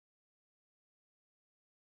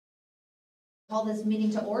Call this meeting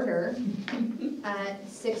to order at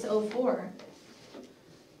 6:04.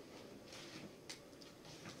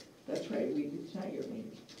 That's right, it's not your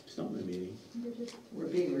meeting. It's not my meeting. We're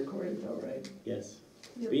being recorded though, right? Yes.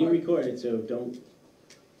 It's being recorded, so don't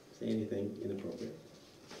say anything inappropriate.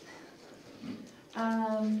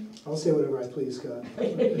 I'll say whatever I please, Scott.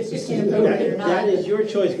 It's just- That is your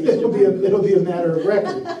choice, It'll Mr. be a matter of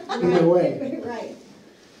record, either way. Right.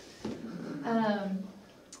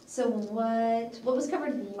 So what was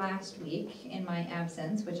covered last week in my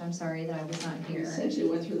absence, which I'm sorry that I was not We here. essentially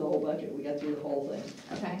went through the whole budget, we got through the whole thing,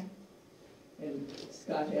 Okay. and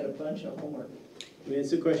Scott had a bunch of homework. We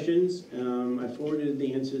answered questions. I forwarded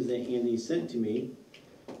the answers that Andy sent to me,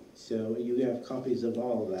 so you have copies of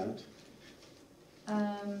all of that.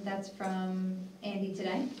 That's from Andy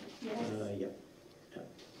today. Yeah.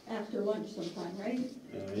 After lunch sometime, right?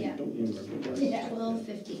 I Yeah. don't remember. what it was. Yeah.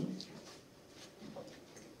 12:15.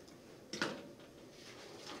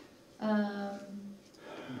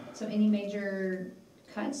 So any major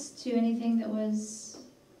cuts to anything that was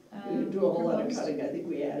We didn't do a whole lot of proposed? cutting, I think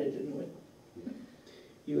we added, didn't we?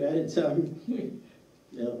 You added some.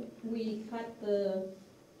 No, We cut the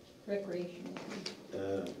recreational.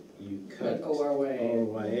 you Cut cut ORYA.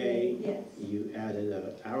 ORYA. Yes. You added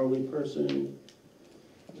an hourly person.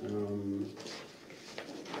 On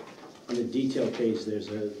the detail page, there's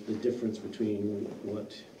the difference between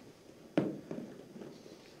what,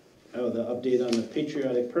 the update on the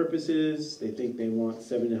patriotic purposes, they think they want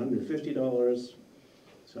 $750.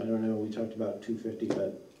 So I don't know, we talked about $250,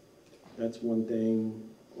 but that's one thing.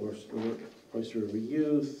 Oyster River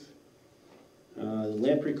Youth.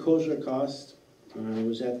 Lamprey closure cost, I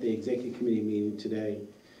was at the executive committee meeting today,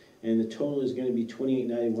 and the total is gonna be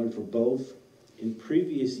 $28.91 for both. In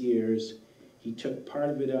previous years, he took part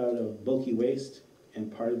of it out of bulky waste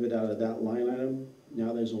and part of it out of that line item.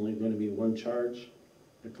 Now there's only gonna be one charge,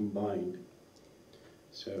 they're combined.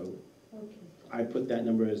 So Okay. I put that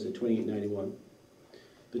number as the $28.91.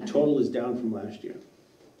 The Okay. total is down from last year.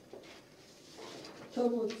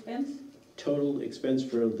 Total expense? Total expense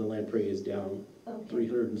for the lamprey is down Okay.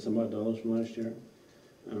 300 and some odd dollars from last year.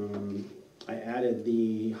 I added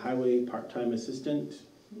the highway part-time assistant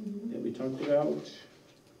Mhm. that we talked about.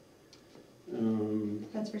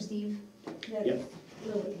 That's for Steve. That's Yep.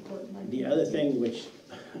 really important. I The think. other thing which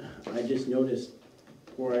I just noticed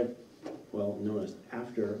noticed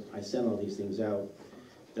after I sent all these things out,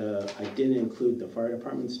 I didn't include the fire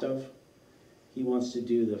department stuff. He wants to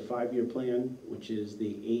do the 5-year plan, which is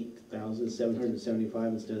the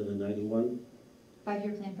 8,775 instead of the 91.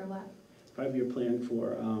 5-year plan for what? 5-year plan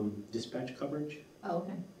for dispatch coverage. Oh,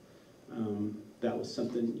 okay. That was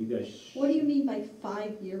something you guys, What do you mean by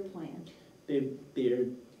 5-year plan?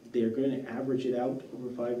 they're going to average it out over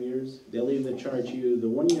 5 years. They'll either charge you the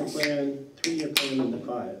 1-year plan, 3-year plan, and the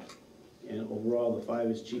 5. And overall, the 5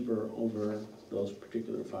 is cheaper over those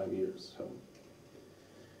particular 5 years, so.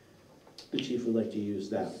 The chief would like to use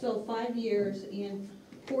that. So 5 years, and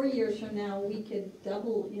 4 years from now, we could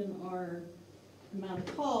double in our amount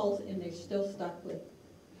of calls, and they're still stuck with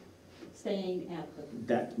staying at the,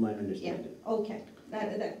 That's my understanding. okay,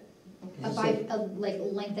 that, Like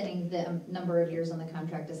lengthening the number of years on the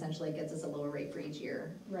contract essentially gets us a lower rate for each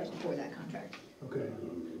year right. for that contract. Okay.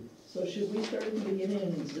 So should we start at the beginning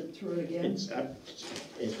and zip through it again? It's, Should I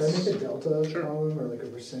make it's, a delta Sure. column or like a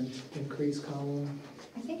percent increase column?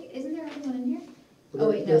 I think, isn't there only one in here? Well, Oh,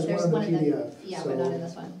 wait, no, there's in one in the, PDF. yeah, so but not in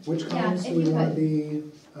this one. Which Yeah, columns if do we you want to could.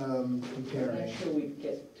 be I'm comparing? not sure we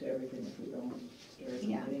get to everything if we don't start at the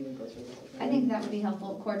Yeah. beginning and go through the whole thing. I think that would be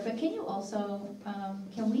helpful, Cord, but can you also,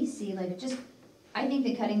 can we see, I think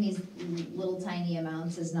that cutting these little tiny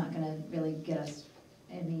amounts is not gonna really get us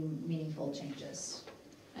any meaningful changes.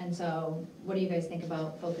 And so, what do you guys think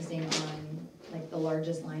about focusing on, the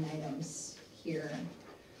largest line items here?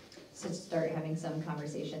 To start having some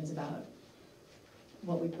conversations about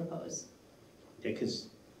what we propose. yeah, because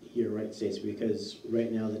you're right, Stacy, because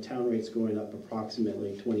right now the town rate's going up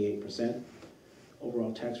approximately 28%.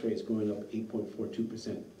 Overall tax rate's going up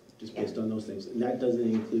 8.42%, just based on those things. And that doesn't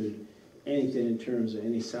include anything in terms of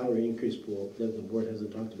any salary increase pool that the board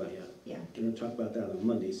hasn't talked about yet. Yeah. We're gonna talk about that on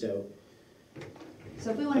Monday, so So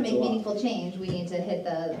if we wanna That's a make lot. meaningful change, we need to hit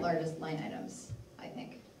the largest line items, I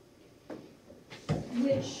think.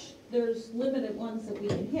 Which, there's limited ones that we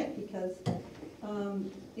can hit, because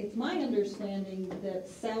it's my understanding that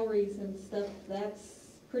salaries and stuff, that's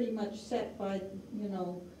pretty much set by,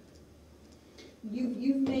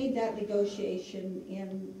 you've made that negotiation,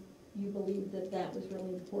 and you believe that that was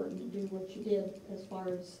really important to do what you did as far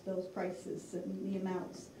as those prices and the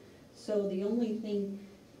amounts. So the only thing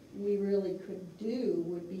we really could do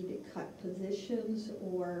would be to cut positions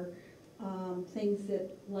or things that,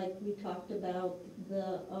 like we talked about,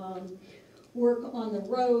 the work on the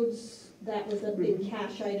roads, that was a big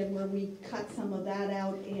cash item where we cut some of that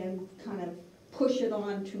out and kind of push it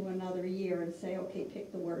on to another year and say, okay,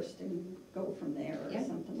 pick the worst and go from there, or Yeah.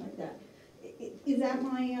 something like that. Is that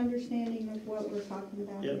my understanding of what we're talking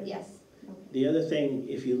about here? Yep. Yes. Okay. The other thing,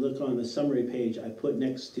 if you look on the summary page, I put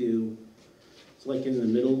next to, it's like in the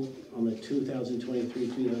middle, on the 2023,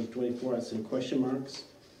 2024, it's some question marks.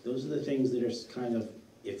 Those are the things that are kind of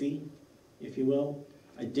iffy, if you will.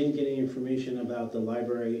 I didn't get any information about the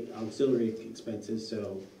library auxiliary expenses,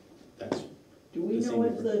 so that's, Do we The know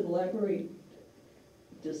same if the library,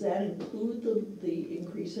 does that include the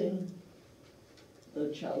increasing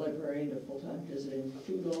the child librarian to full-time? Does it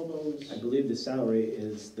include all those? I believe the salary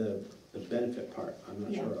is the benefit part, I'm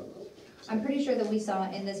not Yeah. sure. I'm pretty sure that we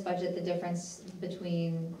saw in this budget the difference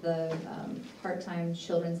between the part-time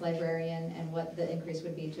children's librarian and what the increase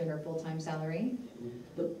would be to her full-time salary.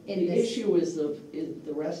 The in this- issue is the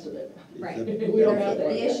rest of it. Right. We don't have that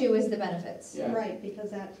The yet. issue is the benefits. Yeah. Right,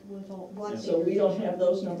 because that was all, what. So we don't have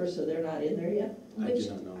those numbers, so they're not in there yet? I Which do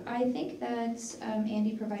not know. I think that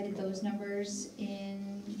Andy provided those numbers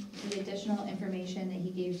in the additional information that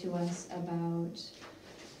he gave to us about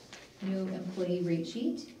new employee rate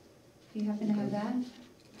sheet. Do you happen to have that,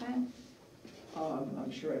 Pat?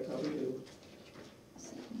 I'm sure I probably do.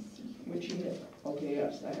 So let me see here. Which unit? Okay,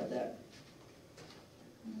 yes, I have that.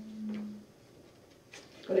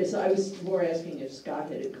 But I was more asking if Scott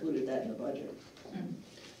had included that in the budget.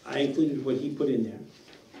 I included what he put in there.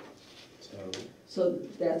 So, So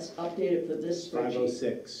that's updated for this spreadsheet?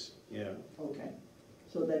 506, yeah. Okay,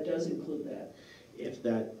 so that does include that, If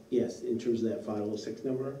that, yes, in terms of that 506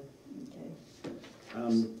 number.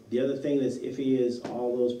 okay. The other thing that's iffy is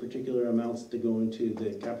all those particular amounts to go into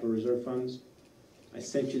the capital reserve funds. I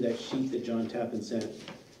sent you that sheet that John Tappan sent.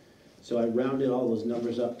 So I rounded all those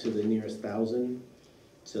numbers up to the nearest 1,000.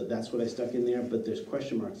 So that's what I stuck in there, but there's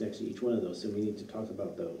question marks next to each one of those, so we need to talk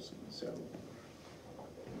about those, so.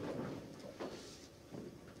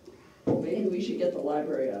 Maybe we should get the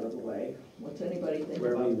library out of the way. What's anybody think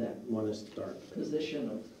Where we about that want to start. position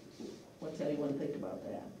of, what's anyone think about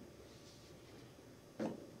that?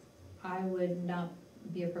 I would not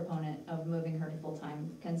be a proponent of moving her to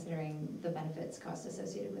full-time, considering the benefits cost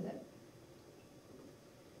associated with it.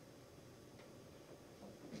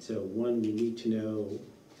 So one, we need to know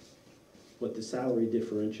what the salary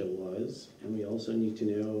differential was, and we also need to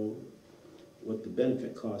know what the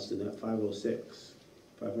benefit cost in that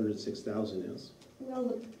 506,000 is.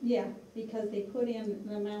 Well, yeah, because they put in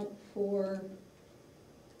an amount for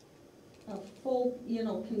a full,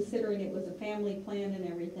 considering it was a family plan and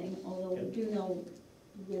everything, although we do know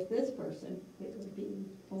with this person, it would be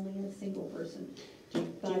only a single person.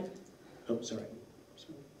 But, Oh, sorry.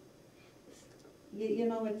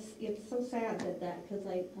 it's so sad because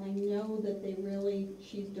I know that they really,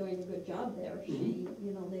 she's doing a good job there. She,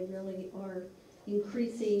 they really are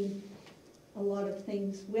increasing a lot of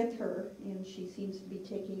things with her, and she seems to be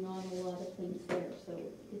taking on a lot of things there, so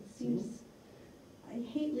it seems, I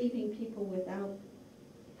hate leaving people without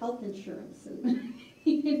health insurance, and,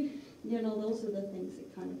 those are the things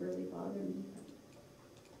that kind of really bother me.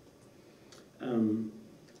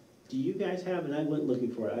 Do you guys have, and I went looking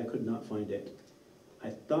for it, I could not find it. I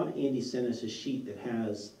thought Andy sent us a sheet that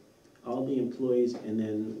has all the employees and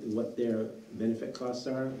then what their benefit costs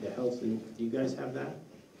are, the health, and do you guys have that?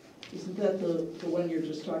 Isn't that the one you're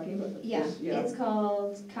just talking about? Yeah, Yeah, it's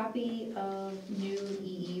called Copy of New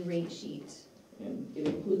EE Rate Sheet. and it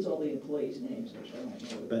includes all the employees' names, which I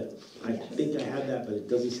don't know. But I Yes. think I have that, but it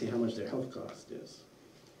doesn't say how much their health cost is.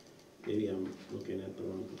 Maybe I'm looking at the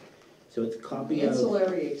wrong. So it's a copy of,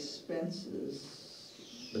 Ancillary expenses.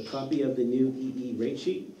 the copy of the new EE rate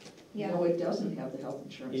sheet? Yeah, No, it doesn't have the health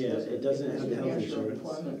insurance, Yeah, does it? it doesn't have the New health Hampshire insurance.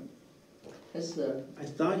 Employment. It's the, I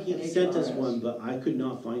thought he And sent us HRS. one, but I could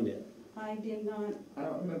not find it. I did not, I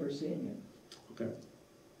don't remember seeing it. Okay.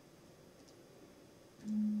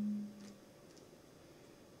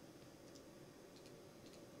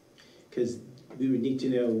 Because we would need to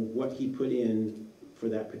know what he put in for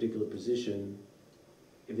that particular position,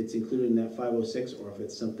 if it's included in that 506 or if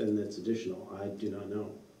it's something that's additional. I do not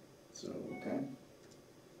know. So Okay.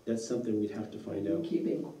 that's something we'd have to find Are you out.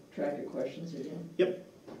 keeping track of questions again?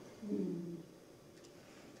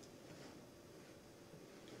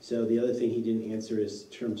 So the other thing he didn't answer is in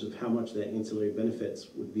terms of how much that ancillary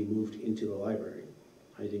benefits would be moved into the library.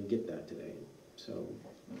 I didn't get that today, so.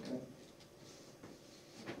 Okay.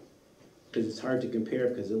 Because it's hard to compare,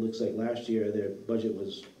 because it looks like last year their budget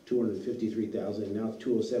was 253,000, now it's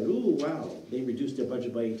 207. Ooh, wow, they reduced their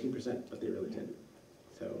budget by 18%, but they really didn't.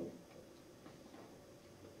 So,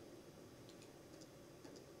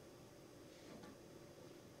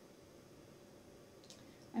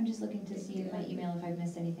 I'm just looking to see in my email if I've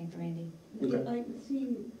missed anything from Andy. Okay. I'm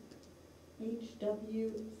seeing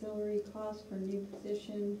HW auxiliary cost for new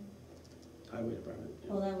position. highway department.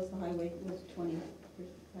 Yeah. Oh, that was the highway, it was $20,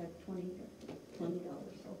 okay.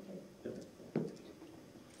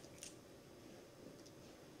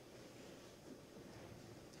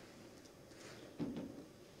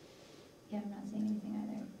 Yeah, I'm not seeing anything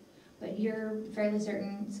either. But you're fairly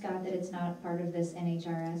certain, Scott, that it's not part of this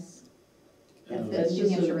NHRS? That's the That's New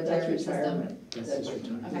just Hampshire that's retirement system? retirement. That's his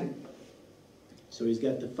retirement. Okay. So he's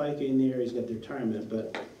got the FICA in there, he's got the retirement,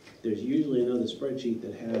 but there's usually another spreadsheet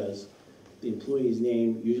that has the employee's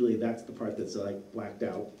name. Usually that's the part that's like blacked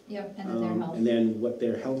out. Yep, and then their health. And then what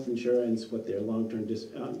their health insurance, what their long-term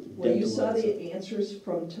Well, you dental saw was. the answers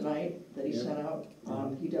from tonight that he Yeah. sent out.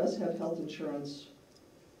 Yeah. He does have health insurance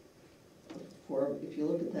for, if you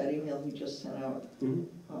look at that email he just sent out, Mhm,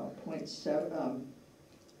 point seven,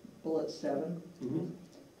 bullet 7 mhm.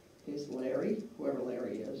 is Larry, whoever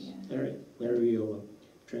Larry is. Yeah. All right, Larry Viola,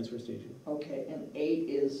 transfer station. Okay, and 8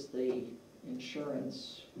 is the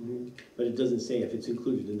insurance. Mhm. But it doesn't say if it's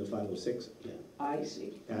included in the 506 yet. I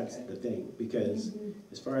see. That's Okay. the thing, because Mhm.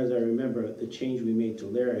 as far as I remember, the change we made to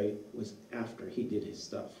Larry was after he did his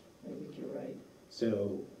stuff. I think you're right.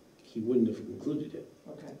 So he wouldn't have included it.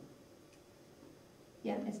 Okay.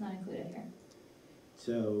 Yeah, it's not included here.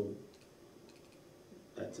 So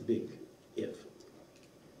that's a big if.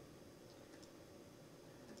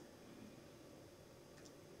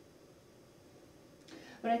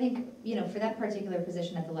 But I think, you know, for that particular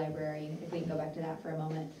position at the library, if we can go back to that for a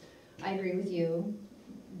moment, I agree with you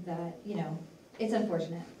that, you know, it's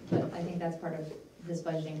unfortunate, but I think that's part of this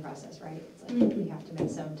budgeting process, right? It's like we have to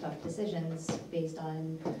make some tough decisions based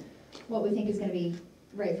on what we think is gonna be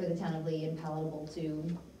right for the town of Lee and palatable to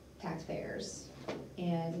taxpayers.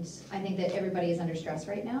 And I think that everybody is under stress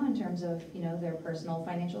right now in terms of, you know, their personal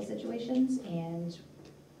financial situations, and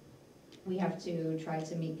we have to try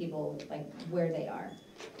to meet people like where they are.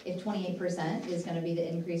 If 28% is gonna be the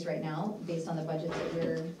increase right now, based on the budget that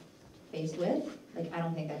we're faced with, like, I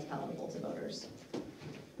don't think that's palatable to voters.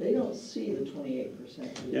 They don't see the 28%.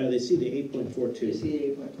 Yeah, they see the They 8.42. see the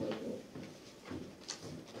 8.42.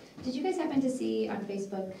 Did you guys happen to see on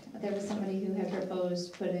Facebook, there was somebody who had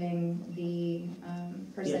proposed putting the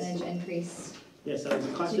percentage increase? Yes, I was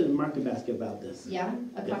accosted in Market Basket about this. Yeah,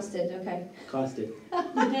 accosted, okay. Accosted.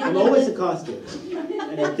 I'm always accosted.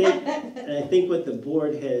 And I think what the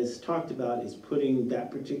board has talked about is putting that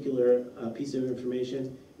particular piece of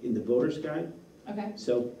information in the voter's guide. Okay,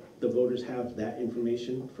 So the voters have that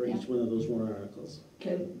information for each Yeah. one of those warrant articles.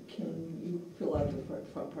 Can you fill out the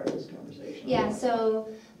front part of this conversation? yeah, so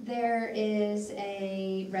there is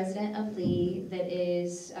a resident of Lee that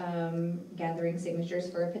is gathering signatures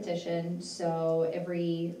for a petition. So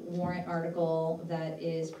every warrant article that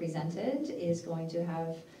is presented is going to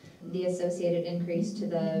have the associated increase to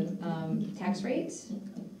the tax rate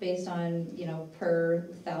based on, you know, per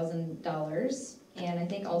 $1,000. And I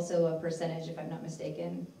think also a percentage, if I'm not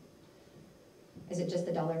mistaken. Is it just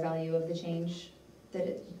the dollar value of the change that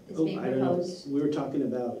it is being I don't know. proposed? We were talking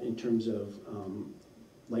about in terms of,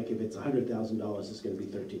 like if it's $100,000, it's gonna be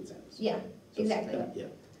 13 cents. Yeah, So exactly. Yeah.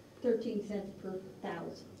 13 cents per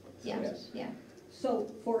thousand. Yeah, Yes. yeah. So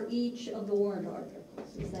for each of the warrant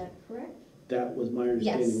articles, is that correct? That was my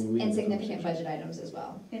understanding Yes, when we had and the significant conversation. budget items as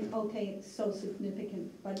well. And, okay, so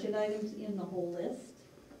significant budget items in the whole list?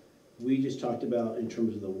 We just talked about in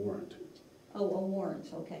terms of the warrant. Oh, a warrant,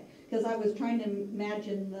 okay. Because I was trying to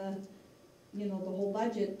imagine the, you know, the whole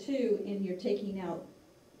budget too, and you're taking out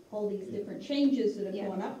all these different changes that have Yeah.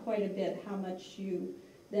 gone up quite a bit, how much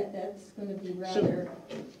that's gonna be rather,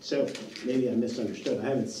 So maybe I misunderstood. I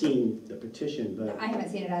haven't seen the petition, but, I haven't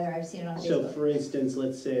seen it either, I've seen it on so Facebook. for instance,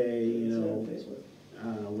 let's say, you It's on know,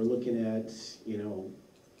 Facebook. we're looking at, you know,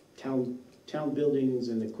 town buildings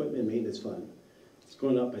and equipment maintenance fund. It's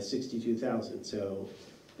going up by 62,000, so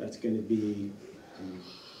that's gonna be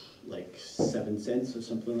like 7 cents or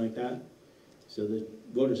something like that. So the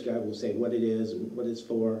voter's guide will say what it is and what it's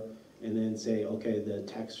for, and then say, okay, the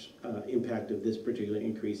tax impact of this particular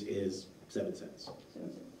increase is 7 cents.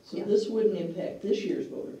 So Yeah. this wouldn't impact this year's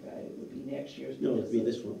voter guide, it would be next year's. No, because it'd be the-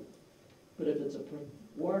 this one. But if it's a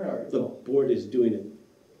warrant The article, board is doing it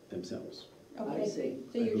themselves. I okay. see,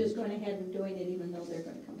 So you're just going ahead and doing it even though they're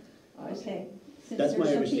gonna come? I see. Okay. Since That's my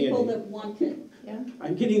there's some people understanding. that want it. Yeah,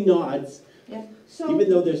 I'm getting nods, So. even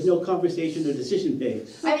though there's no conversation or decision made.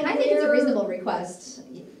 I mean, I think it's a where- reasonable request.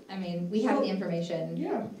 mean, we have the So- information.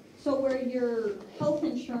 Yeah, So where your health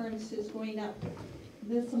insurance is going up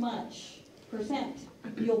this much %,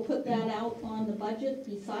 you'll put that out on the budget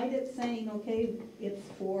beside it saying, okay, it's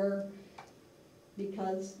for,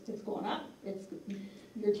 because it's going up,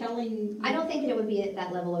 you're telling. I don't think that it would be at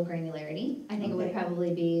that level of granularity. I think it would Okay.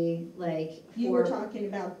 probably be like You were for, talking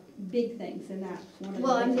about big things and that's one of the.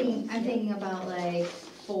 well, I'm big thinking, ones, I'm yeah. thinking about like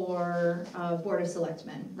for Board of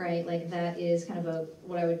Selectmen, right? Like that is kind of a,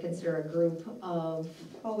 what I would consider a group of,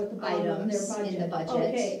 Oh, at the bottom of their items in the budget.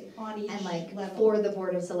 Okay, on each and like level. for the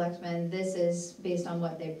Board of Selectmen, this is based on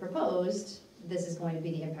what they've proposed, this is going to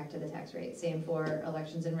be the impact of the tax rate. Same for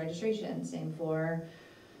elections and registration, same for,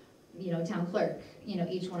 you know, town clerk, you know,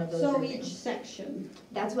 each one of those So groupings. each section,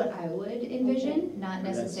 That's what I would envision, not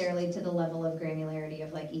That's- necessarily to the level of granularity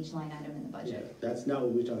of like each line item in the Yeah, budget. that's not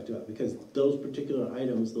what we talked about, because those particular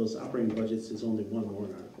items, those operating budgets is only one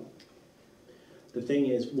warrant article. The thing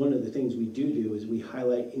is, one of the things we do is we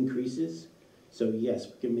highlight increases, so yes,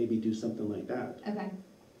 we can maybe do something like that. Okay,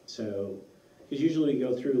 So, because usually you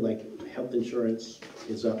go through, like, health insurance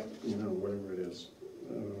is up, you know, whatever it is.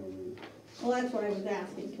 well, that's what I was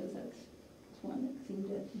asking, because that's one that seemed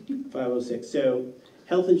to. 506, so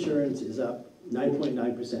health insurance is up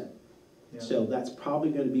 9.9%. So that's probably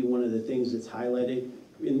gonna be one of the things that's highlighted.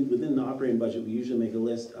 Within the operating budget, we usually make a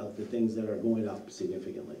list of the things that are going up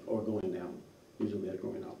significantly, or going down. Usually they're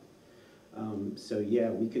going up. So yeah,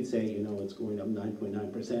 we could say, you know, it's going up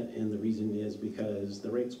 9.9%, and the reason is because the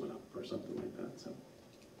rates went up, or something like that, so.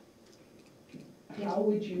 how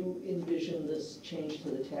would you envision this change to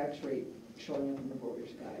the tax rate showing up in the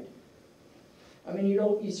voter's guide? I mean,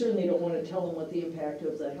 you certainly don't wanna tell them what the impact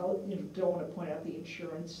of the health, you don't wanna point out the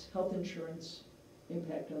health insurance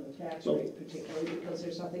impact on the tax Well- rate particularly, because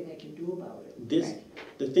there's nothing they can do about it. This, Right.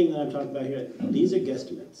 the thing that I'm talking about here, these are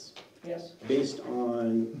guesstimates, Yes, based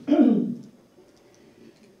on,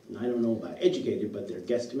 I don't know about educated, but they're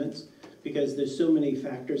guesstimates, because there's so many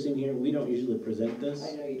factors in here, we don't usually present this.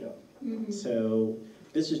 I know you don't. Mhm. So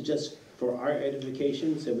this is just for our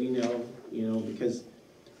edification, so we know, you know, because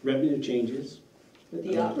revenue changes. But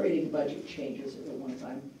the operating budget changes at one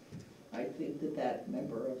time. I think that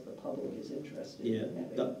member of the public is interested Yeah, in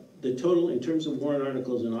having. the total, in terms of warrant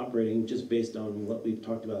articles and operating, just based on what we've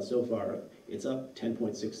talked about so far, it's up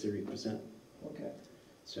 10.63%. Okay.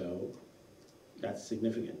 So that's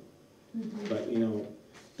significant. Mhm. But, you know,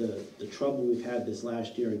 the trouble we've had this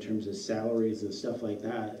last year in terms of salaries and stuff like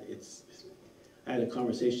that, I had a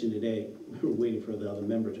conversation today, we were waiting for the other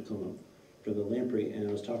member to come up for the Lamprey, and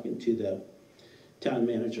I was talking to the town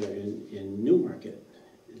manager in Newmarket,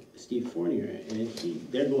 Steve Fournier, and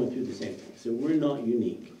they're going through the same thing. So we're not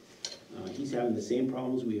unique. He's having the same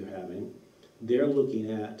problems we are having. They're looking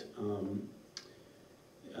at,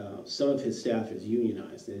 some of his staff is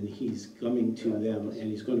unionized, and he's coming to them, and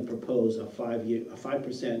he's gonna propose a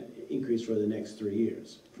 5% increase for the next 3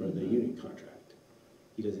 years for the union contract.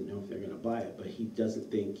 He doesn't know if they're gonna buy it, but he doesn't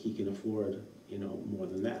think he can afford, you know, more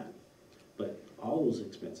than that. But all those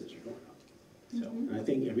expenses are going up. So, and I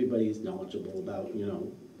think everybody is knowledgeable about, you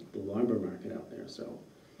know, the lumber market out there, so.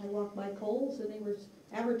 I walked by Kohl's and they were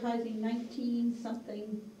advertising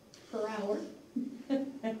 19-something per hour. So,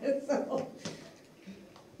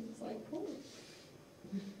 it's like, oh.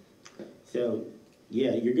 So,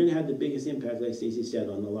 yeah, you're gonna have the biggest impact, like Stacy said,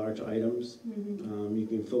 on the large items. Mhm. You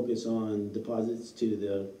can focus on deposits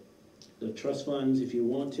to the trust funds if you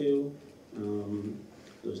want to.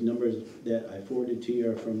 Those numbers that I forwarded to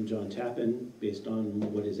you are from John Tappan, based on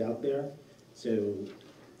what is out there. So,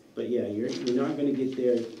 but yeah, you're not gonna get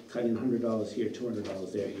there cutting $100 here,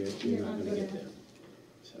 $200 there, you're not gonna get there,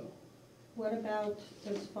 so. What about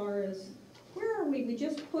as far as, where are we? We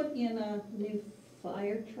just put in a new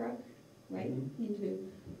fire truck, right? Into,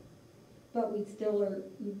 but we still are,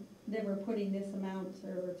 then we're putting this amount,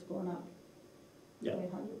 or it's going up. Yeah. by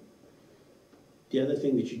 100. The other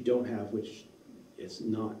thing that you don't have, which is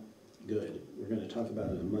not good, we're gonna talk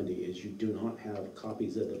about it on Monday, is you do not have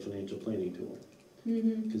copies of the financial planning tool.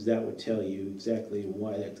 Mhm. Because that would tell you exactly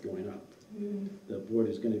why that's going up. Mhm. The board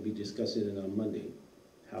is gonna be discussing it on Monday,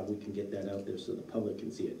 how we can get that out there so the public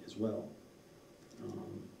can see it as well.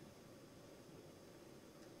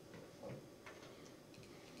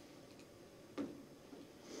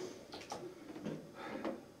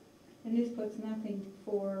 And this puts nothing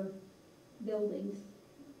for buildings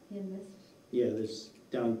in this. Yeah, there's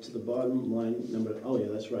down to the bottom line number, oh yeah,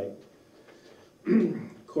 that's right.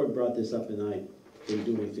 Cord brought this up and I didn't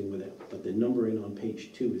do anything with it, but the numbering on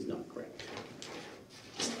page 2 is not correct.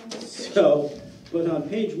 So, but on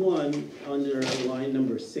page 1, under line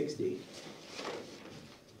number 60,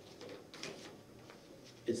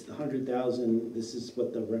 it's the 100,000, this is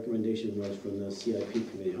what the recommendation was from the CIP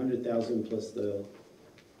committee, 100,000 plus the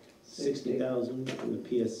 60,000 from the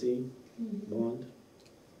PSC bond.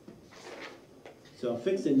 So I'll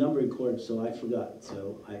fix the numbering cord, so I forgot,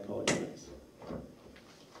 so I apologize.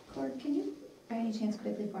 Cord, can you by any chance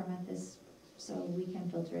quickly format this so we can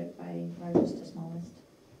filter it by largest to smallest?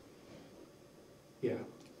 Yeah,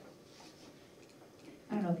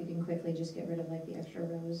 I don't know if you can quickly just get rid of like the extra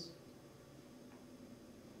rows.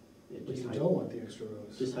 Yeah, but just you hide- don't want the extra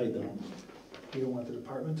rows. Just hide them. You don't want the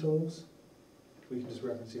department totals? We can just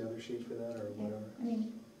reference the other sheet for that, or Yeah, whatever. I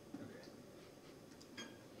mean,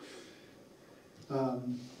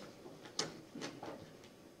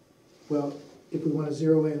 Well, if we want to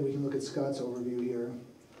zero in, we can look at Scott's overview here.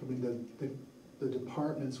 I mean, the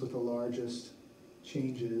departments with the largest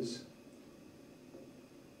changes.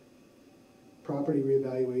 Property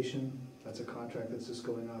reevaluation, that's a contract that's just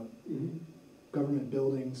going up. Mhm. Government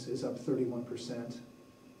buildings is up 31%.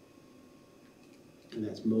 And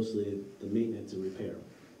that's mostly the maintenance and repair,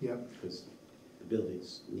 Yep. because the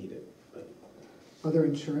buildings need it, but. Other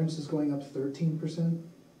insurance is going up 13%.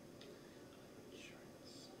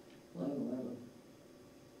 Line 11.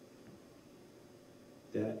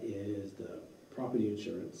 That is the property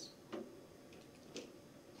insurance.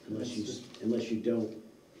 Unless you, That's just- unless you don't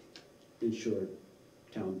insure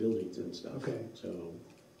town buildings and stuff. Okay. So,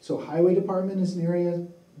 So highway department is an area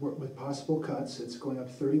with possible cuts. It's going up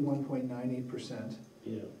 31.98%.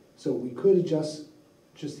 yeah, So we could adjust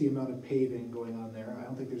just the amount of paving going on there. I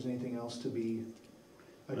don't think there's anything else to be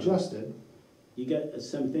adjusted. you got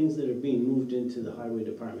some things that are being moved into the highway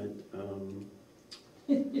department.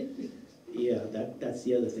 Yeah, that's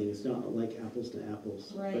the other thing, it's not like apples to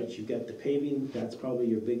apples. Right. But you've got the paving, that's probably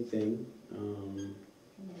your big thing.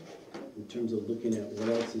 In terms of looking at what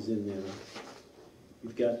else is in there.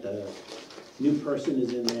 You've got the new person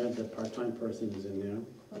is in there, the part-time person is in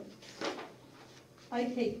there. I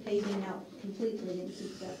take paving out completely and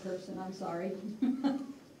keep that person, I'm sorry.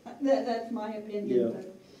 That's my opinion, Yeah. but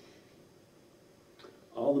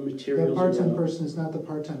All the That materials are part-time up. person is not the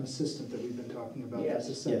part-time assistant that we've been talking about. That's a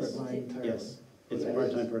Yes. separate Yes. line entirely. Yes, it's a Okay.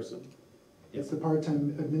 part-time person. It's the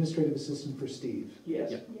part-time administrative assistant for Steve.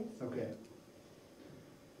 Yes. Yeah. yes. Okay.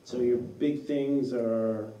 So your big things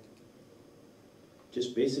are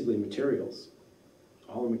just basically materials,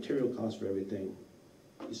 all the material costs for everything.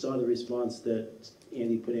 You saw the response that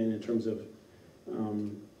Andy put in terms of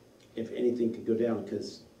if anything could go down,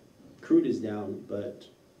 because crude is down, but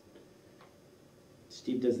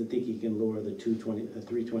Steve doesn't think he can lower the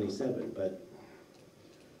 327, but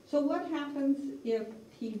So what happens if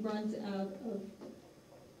he runs out of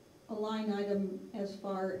a line item as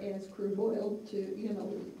far as crude oil to,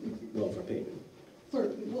 well, for paving.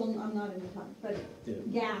 well, I'm not in the top, but Yeah.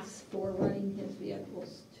 gas for running his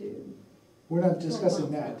vehicles to, We're not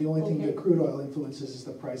discussing that. The only thing that Okay. crude oil influences is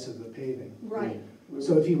the price of the paving. right,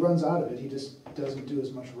 So if he runs out of it, he just doesn't do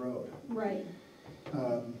as much road. right.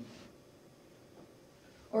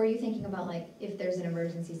 or are you thinking about like, if there's an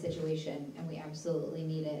emergency situation and we absolutely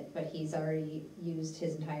need it, but he's already used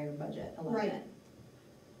his entire budget allotment?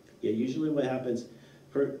 Yeah, usually what happens,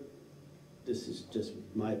 this is just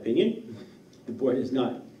my opinion, the board has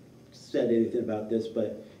not said anything about this,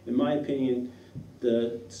 but in my opinion,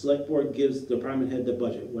 the select board gives the department head the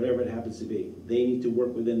budget, whatever it happens to be. They need to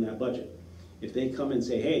work within that budget. If they come and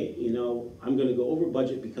say, hey, I'm gonna go over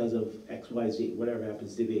budget because of X, Y, Z, whatever it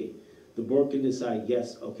happens to be, the board can decide,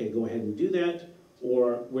 yes, okay, go ahead and do that,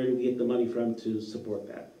 or where do we get the money from to support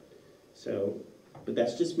that? So, but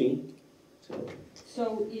that's just me, so.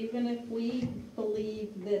 So even if we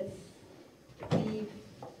believe that Steve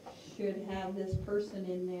should have this person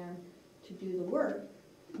in there to do the work,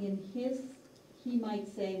 he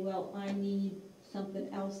might say, well, I need something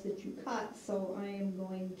else that you cut, so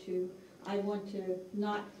I want to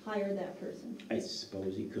not hire that person. I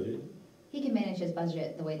suppose he could. He can manage his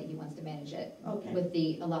budget the way that he wants to manage it, Okay, with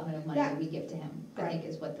the allotment of money that we give to him, I Right. think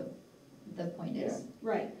is what the point is.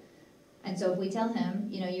 right, And so if we tell him,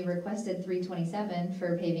 you requested 327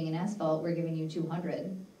 for paving and asphalt, we're giving you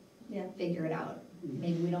 200, yeah. figure it out.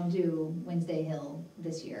 Maybe we don't do Wednesday Hill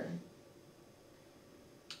this year.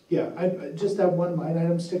 Yeah, just that one line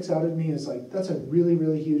item sticks out at me as like, that's a really,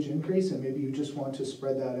 really huge increase, and maybe you just want to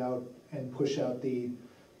spread that out and push out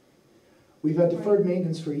we've had deferred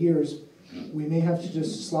maintenance for years. We may have to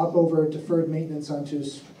just slop over deferred maintenance onto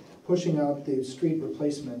pushing out the street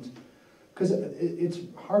replacement. Because it's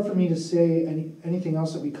hard for me to say anything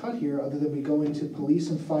else that we cut here, other than we go into police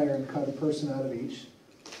and fire and cut a person out of each.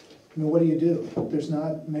 What do you do? There's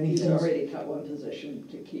not many He's things. already cut one position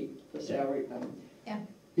to keep the salary.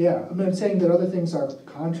 Yeah, I mean, I'm saying that other things are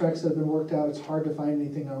contracts that have been worked out, it's hard to find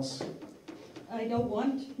anything else. I don't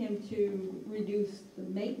want him to reduce the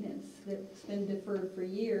maintenance that's been deferred for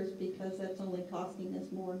years, because that's only costing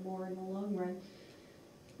us more and more in the long run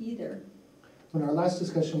either. In our last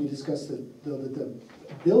discussion, we discussed that the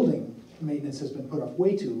building maintenance has been put off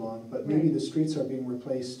way too long, but maybe Right. the streets are being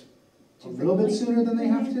replaced a Too little bit frequently sooner than they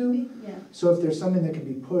have to. Yeah, So if there's something that can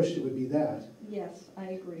be pushed, it would be that. yes,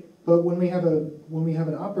 I agree. But when we have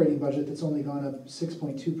an operating budget that's only gone up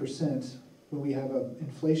 6.2%, when we have an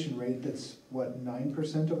inflation rate that's, what,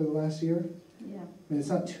 9% over the last year? Yeah, I mean, it's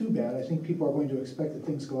not too bad, I think people are going to expect that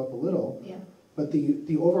things go up a little, Yeah, but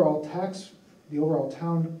the overall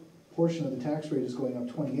town portion of the tax rate is going up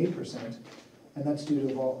 28%, and that's due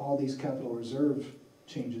to all these capital reserve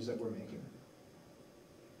changes that we're making.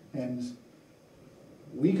 And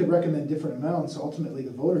we could recommend different amounts, ultimately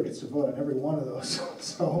the voter gets to vote on every one of those,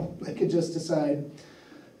 so they could just decide,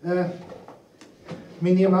 I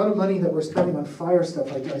mean, the amount of money that we're spending on fire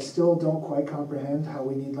stuff, I still don't quite comprehend how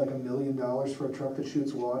we need like $1 million for a truck that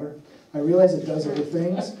shoots water. I realize it does other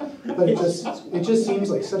things, but it just seems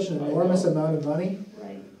like such an enormous amount of money.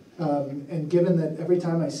 right. And given that every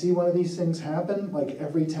time I see one of these things happen, like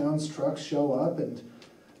every town's trucks show up, and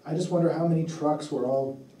I just wonder how many trucks were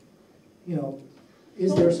all, you know,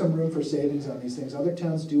 is there some room for savings on these things? Other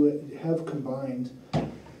towns do it, have combined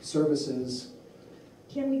services.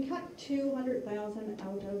 Can we cut 200,000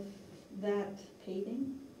 out of that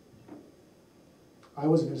paving? I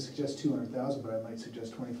wasn't gonna suggest 200,000, but I might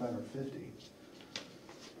suggest 25 or 50.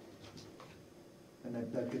 And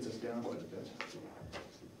that gets us down quite a bit.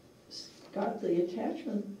 Scott, the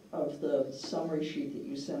attachment of the summary sheet that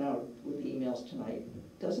you sent out with the emails tonight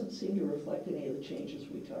doesn't seem to reflect any of the changes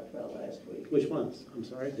we talked about last week. Which ones? I'm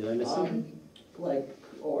sorry, did I miss something? Like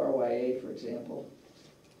ORYA, for example,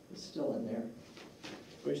 is still in there.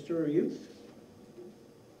 Oyster Youth?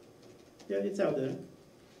 Yeah, it's out there.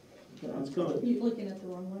 It's gone. You're looking at the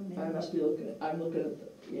wrong one, maybe. I must be looking, I'm looking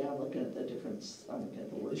at the difference, I'm looking at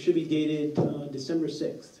the It word. should be dated December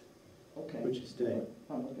 6th, Okay. which is today.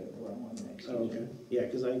 I'm looking at the wrong one next. Oh, okay. Yeah,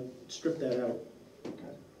 because I stripped that out.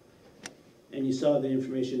 Okay. And you saw the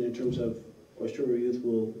information in terms of Oyster Youth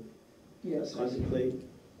will Yes, contemplate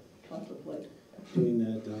contemplate. doing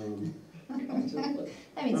that. Contemplate.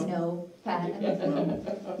 that means no, Pat.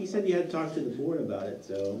 Well, he said you had to talk to the board about it,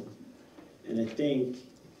 so, and I think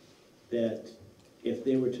that if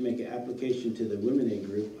they were to make an application to the Women Aid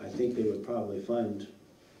Group, I think they would probably fund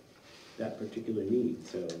that particular need,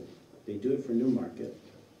 so they do it for Newmarket,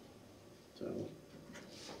 so.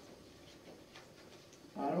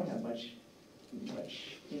 I don't have much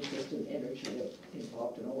interest in energy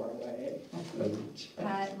involved in ORYA.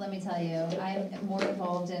 Pat, let me tell you, I'm more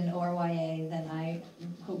involved in ORYA than I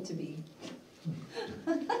hope to be.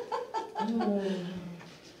 You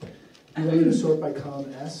want me to sort by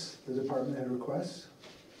column S, the department head requests?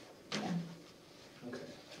 Yeah. Okay.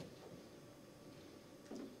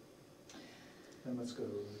 Then let's go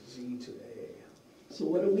Z to A. So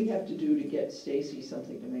what do we have to do to get Stacy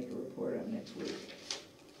something to make a report on next week?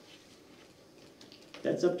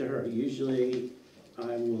 That's up to her. Usually,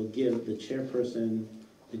 I will give the chairperson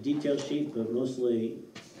the detail sheet, but mostly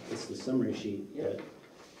it's the summary sheet that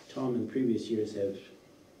Tom in previous years have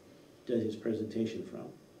done his presentation from,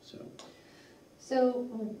 so. So,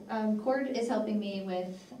 Cord is helping me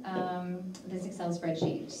with this Excel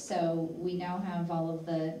spreadsheet. So we now have all of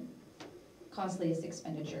the costliest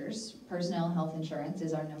expenditures. Personnel health insurance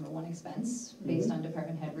is our #1 expense based on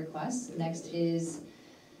department head requests. Next is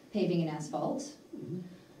paving and asphalt.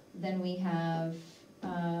 Then we have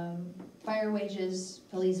fire wages,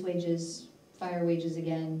 police wages, fire wages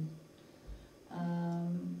again,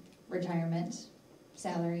 retirement,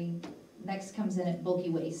 salary. Next comes in at bulky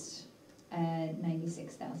waste at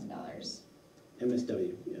 $96,000.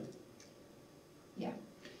 MSW, yeah. Yeah.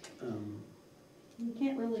 We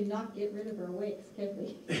can't really not get rid of our waste, can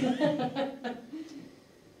we?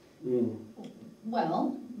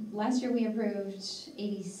 Well, last year we approved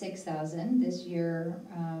 86,000. This year,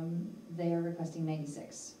 they are requesting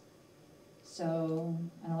 96. So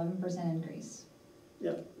an 11% increase.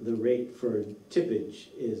 Yep, the rate for tippage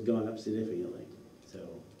is gone up significantly, so,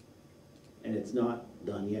 and it's not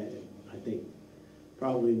done yet. I think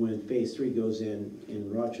probably when phase 3 goes in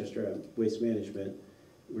Rochester at Waste Management,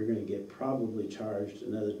 we're gonna get probably charged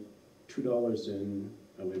another $2 and,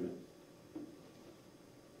 oh, wait a minute.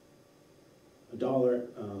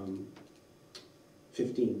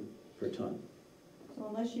 $1.15 per ton. So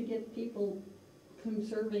unless you get people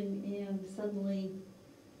conserving and suddenly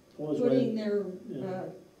What was putting their Yeah.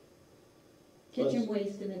 kitchen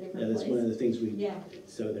waste in a Yeah, different that's one of place. the things we, Yeah,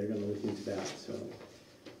 so they're gonna look into that, so.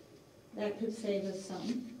 that could save us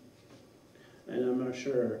some. And I'm not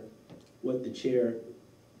sure what the chair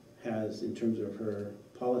has in terms of her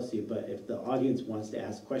policy, but if the audience wants to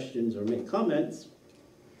ask questions or make comments,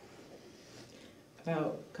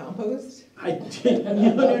 About compost? I did,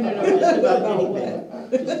 no, just about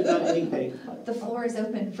anything, just about anything. The floor is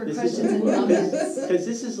open for This is- questions and comments. Because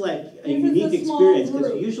this is like a This is a unique small experience,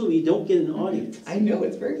 because group. usually we don't get an audience. I know,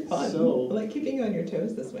 it's very fun. So- I like keeping you on your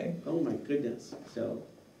toes this way. Oh my goodness, so,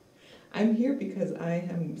 I'm here because I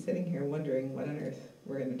am sitting here wondering what on earth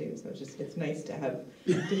we're gonna do. So it's nice to have,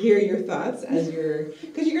 to hear your thoughts as you're,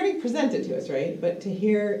 because you're gonna present it to us, right? But to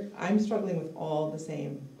hear, I'm struggling with all the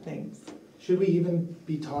same things. Should we even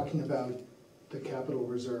be talking about the capital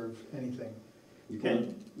reserve, anything? you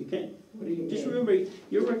can, you can. What do you mean? Just remember,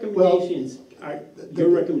 your recommendations are your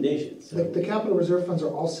recommendations, so. The capital reserve funds are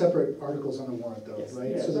all separate articles on the warrant though, Yes. right?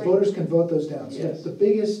 Yes. So the Right. voters can vote those down. So Yes. the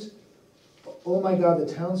biggest, oh my God,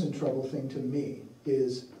 the town's in trouble thing to me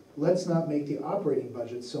is, let's not make the operating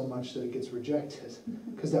budget so much that it gets rejected,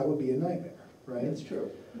 because that would be a nightmare, right? That's true.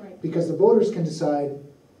 Right. Because the voters can decide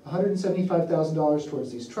 $175,000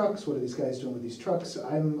 towards these trucks, what are these guys doing with these trucks?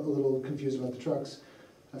 I'm a little confused about the trucks,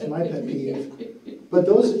 that's my pet peeve. But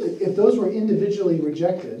those, if those were individually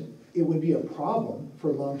rejected, it would be a problem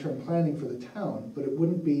for long-term planning for the town, but it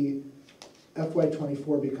wouldn't be FY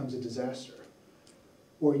 '24 becomes a disaster.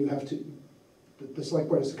 Or you have to, the select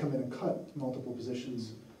board has to come in and cut multiple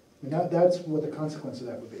positions. I mean, that's what the consequence of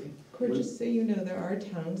that would be. Court, just so you know, there are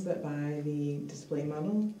towns that buy the display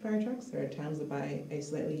model fire trucks. There are towns that buy a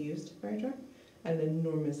slightly used fire truck at an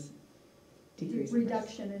enormous decrease in price.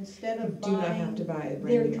 Reduction, instead You of do not have to buying buy a their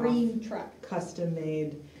brand new, dream truck,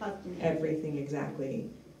 custom-made, custom. everything exactly.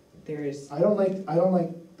 There is, I don't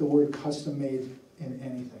like the word custom-made in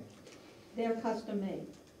anything. They're custom made.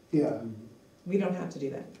 Yeah, we don't have to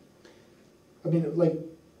do that. I mean, like,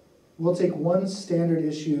 we'll take one standard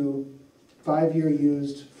issue, 5-year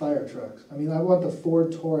used fire trucks. I mean, I want the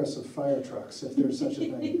Ford Taurus of fire trucks, if there's such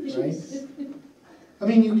a thing, right? I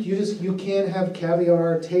mean, you can't have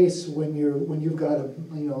caviar tastes when you've got a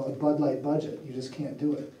Bud Light budget, you just can't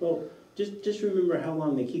do it. Well, just remember how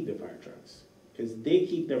long they keep their fire trucks, because they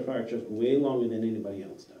keep their fire trucks way longer than anybody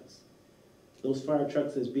else does. Those fire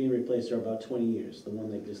trucks that's being replaced are about 20 years, the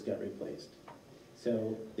one that just got replaced.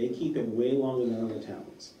 So they keep it way longer than other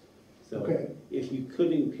towns. So Okay. if you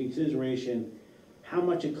could in consideration how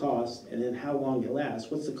much it costs and then how long it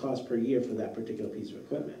lasts, what's the cost per year for that particular piece of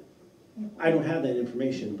equipment? I don't have that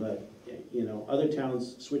information, but, you know, other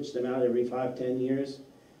towns switch them out every 5-10 years.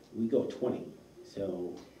 We go 20,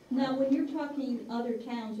 so. Now, when you're talking other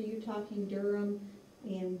towns, are you talking Durham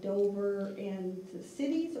and Dover and the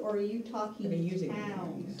cities, or are you talking That are using them.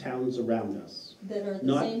 towns Towns around us, that are the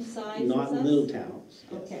Not- same size as us? not little towns.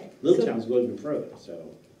 yes. Okay. Little So- towns go even further, so,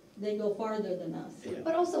 They go farther than us. yeah.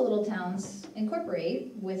 But also little towns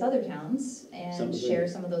incorporate with other towns Some and of them- share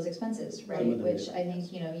some of those expenses, Some right? of them Which do. I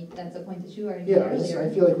think, that's a point that you already made Yeah, I earlier.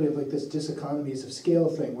 feel like we have like this diseconomies of scale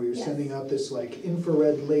thing, where you're Yes. sending out this like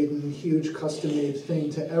infrared laden, huge custom-made thing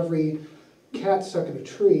to every cat stuck in a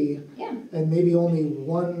tree, Yeah, and maybe only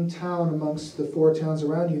one town amongst the 4 towns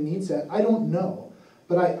around you needs that. I don't know,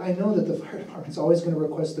 but I know that the fire department's always gonna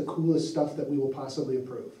request the coolest stuff that we will possibly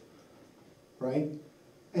approve, right?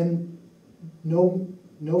 And no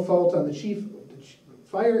fault on the chief.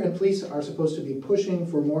 Fire and police are supposed to be pushing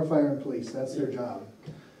for more fire and police, that's their job.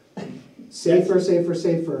 Safer, safer,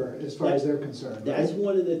 safer, as far as they're concerned, That's right?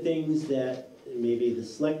 one of the things that maybe the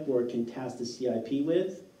select board can task the CIP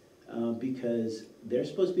with, because they're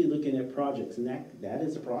supposed to be looking at projects, and that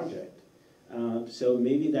is a project. So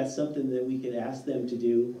maybe that's something that we could ask them to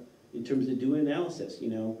do in terms of doing analysis,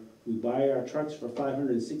 We buy our trucks for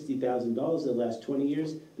 $560,000 the last 20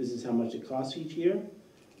 years, this is how much it costs each year,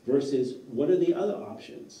 versus what are the other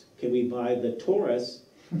options? Can we buy the Taurus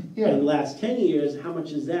Yeah, and last 10 years, how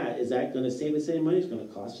much is that? Is that gonna save us any money? It's gonna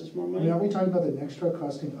cost us more I money? mean, aren't we talking about the next truck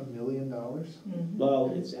costing $1 million? Mhm.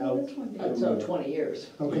 Well, it's Well, out. this one I don't It's out know. 20 years.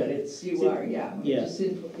 Okay. But you See- are, yeah. Yeah. Just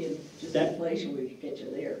just That- inflation, we could get you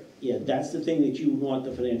there. Yeah, that's the thing that you want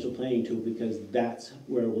the financial planning tool, because that's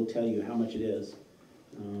where it will tell you how much it is.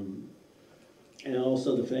 And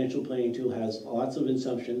also, the financial planning tool has lots of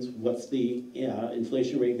assumptions. What's the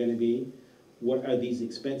inflation rate gonna be? What are these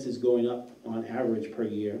expenses going up on average per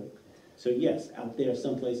year? So yes, out there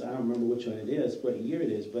someplace, I don't remember which one it is, what year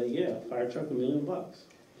it is, but yeah, fire truck, $1 million.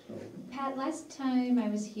 So, Pat, last time I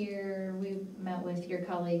was here, we met with your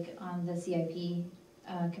colleague on the CIP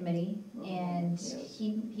committee, and yes.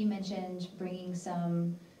 he mentioned bringing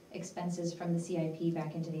some expenses from the CIP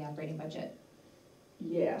back into the operating budget.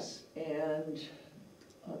 Yes, and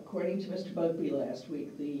according to Mr. Bugby last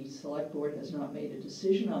week, the select board has not made a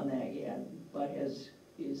decision on that yet, but is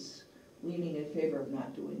leaning in favor of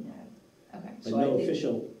not doing that. Okay. But So I no think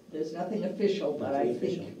official, there's nothing official, but I Nothing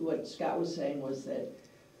official. think what Scott was saying was that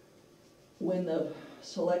when the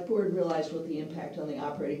select board realized what the impact on the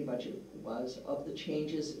operating budget was of the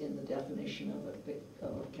changes in the definition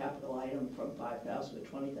of a capital item from 5,000 to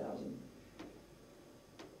 20,000,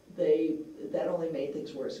 that only made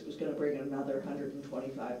things worse. It was gonna bring another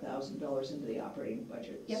 $125,000 into the operating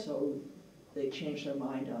budget. Yep. So they changed their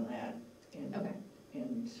mind on that Okay.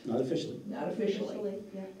 and not officially. not officially.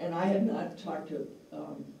 Yeah. And I have not talked to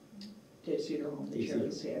Dave Cedarholm, the chair of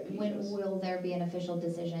the CIP. When just- will there be an official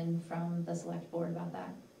decision from the select board about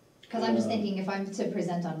that? Because I'm just Uh, thinking if I'm to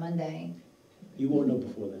present on Monday, You won't know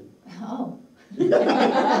before then. oh. You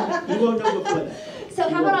won't know before then. So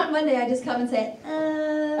how about on Monday, I just come and say,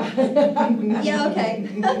 yeah, okay.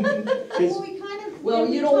 Well, we kind of. Well,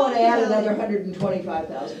 we you don't wanna add talked about another it.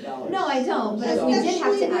 $125,000. No, I don't, but if we did have to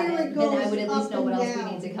Especially add where it, it then I goes would at least up know what and else we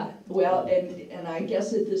down. need to cut. Well, and I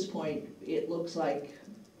guess at this point, it looks like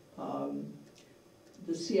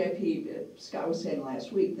the CIP, Scott was saying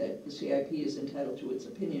last week that the CIP is entitled to its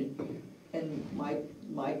opinion. And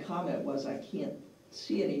my comment was, I can't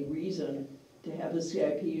see any reason to have the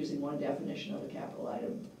CIP using one definition of a capital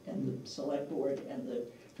item and the select board and the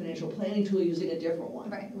financial planning tool using a different one.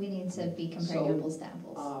 Right, we need to be comparing So, apples to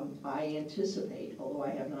apples. I anticipate, although I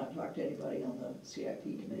have not talked to anybody on the CIP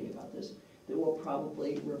committee about this, that we'll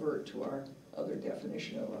probably revert to our other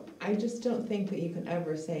definition of a. I just don't think that you can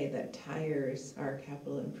ever say that tires are a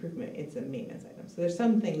capital improvement, it's a maintenance item. So there's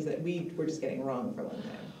some things that we were just getting wrong for a long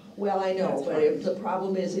time. Well, I know, That's but fine. if, the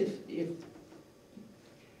problem is if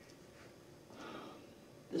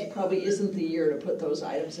this probably isn't the year to put those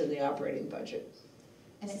items in the operating budget.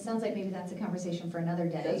 And it sounds like maybe that's a conversation for another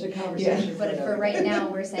That's a day. conversation for But if another for right day. now,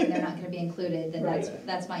 we're saying they're not gonna be included, then Right.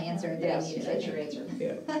 that's my answer that I Yes, needed. that's your answer.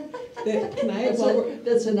 Yeah. Can I, That's while we're,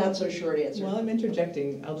 that's a not so short answer. while I'm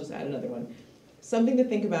interjecting, I'll just add another one. Something to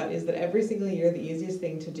think about is that every single year, the easiest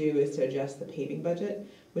thing to do is to adjust the paving budget,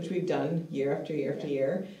 which we've done year after year after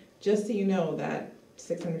year. Just so you know that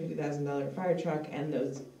 $650,000 fire truck and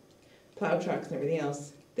those plow trucks and everything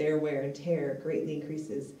else, their wear and tear greatly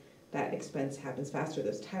increases. That expense happens faster,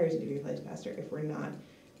 those tires need to be replaced faster if we're not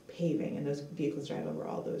paving, and those vehicles drive over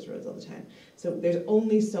all those roads all the time. So there's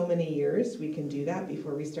only so many years we can do that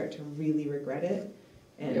before we start to really regret it,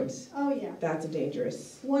 and Yep. Oh, yeah. that's a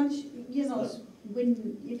dangerous. Once, you know,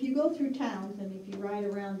 if you go through towns and if you ride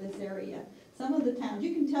around this area, some of the towns,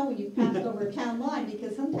 you can tell when you've passed over a town line,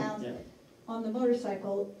 because some towns Yeah. on the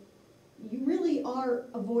motorcycle, you really are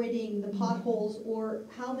avoiding the potholes, or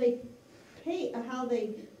how they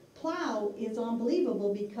plow is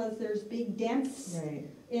unbelievable, because there's big dents, Right.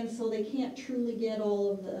 and so they can't truly get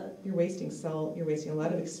all of the, You're wasting salt, you're wasting a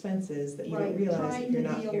lot of expenses that you don't right, realize trying if you're to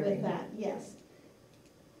not deal hearing. with that, yes.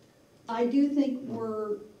 I do think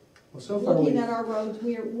we're Well, so far looking we've, at our roads,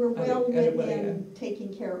 we're At well a- at a- within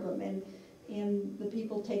taking care of them, and the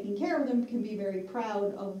people taking care of them can be very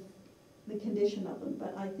proud of the condition of them,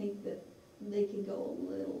 but I think that they could go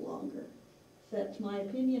a little longer. That's my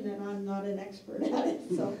opinion, and I'm not an expert at it,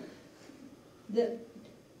 so, that,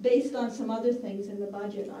 based on some other things in the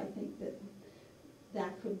budget, I think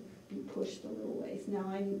that could be pushed a little ways.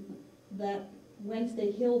 Now, that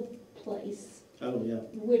Wednesday Hill place, Oh, yeah.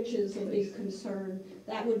 which is a big concern,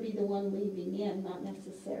 that would be the one leaving in, not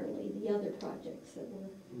necessarily the other projects that were,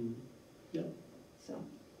 Mm. so.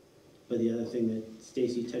 But the other thing that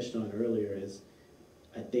Stacy touched on earlier is,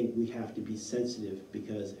 I think we have to be sensitive,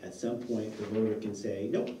 because at some point, the voter can say,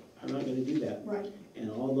 nope, I'm not gonna do that. Right, And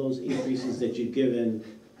all those increases that you've given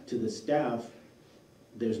to the staff,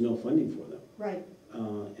 there's no funding for them. right,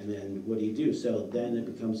 And then what do you do? So then it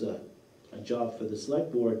becomes a job for the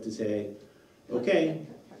select board to say, okay,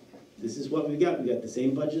 this is what we got the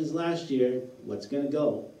same budget as last year, what's gonna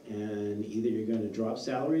go? And either you're gonna drop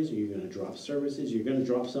salaries, or you're gonna drop services, you're gonna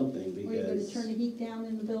drop something, Or you're gonna because. turn the heat down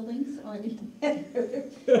in the buildings, I mean.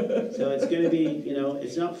 So it's gonna be,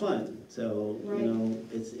 it's not fun, so, Right.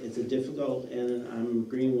 it's a difficult, and I'm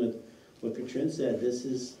agreeing with what Katrin said, this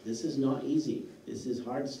is not easy. This is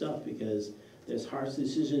hard stuff, because there's hard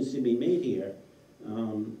decisions to be made here.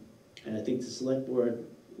 And I think the select board,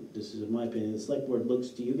 this is my opinion, the select board looks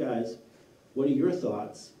to you guys, what are your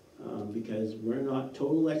thoughts? Because we're not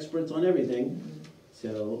total experts on everything,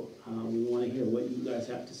 so, we wanna hear what you guys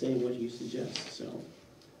have to say and what you suggest, so.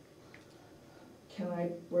 Can I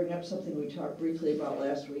bring up something we talked briefly about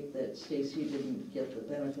last week that Stacy didn't get the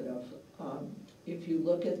benefit of? If you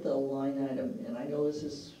look at the line item, and I know this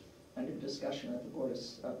is, under discussion at the Board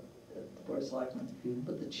of Selectmen, Mhm.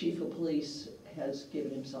 but the chief of police has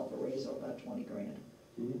given himself a raise of about 20 grand.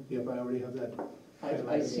 Mhm. Yep, I already have that.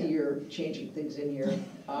 I see you're changing things in here.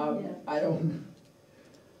 Yeah. I don't,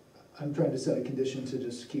 I'm trying to set a condition to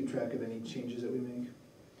just keep track of any changes that we make.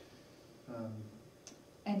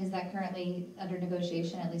 And is that currently under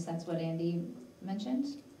negotiation? At least that's what Andy mentioned?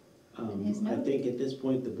 In his I note? think at this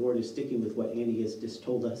point, the board is sticking with what Andy has just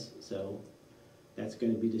told us, so that's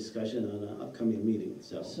gonna be discussion on an upcoming meeting,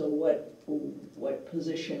 so. so what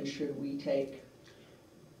position should we take?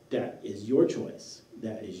 That is your choice,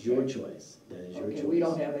 that is your choice, that is your choice. Okay, we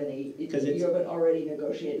don't have any, Because it's- you haven't already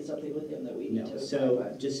negotiated something with him that we need No, to. so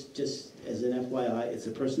abide by. just as an FYI, it's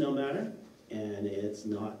a personnel matter, and it's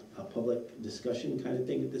not a public discussion kind of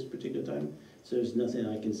thing at this particular time, so there's nothing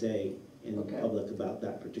I can say in Okay. public about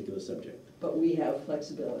that particular subject. But we have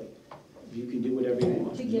flexibility, You can do whatever you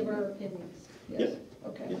want. To give our opinions. yes,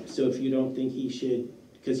 okay. Yep, so if you don't think he should,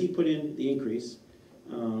 because he put in the increase,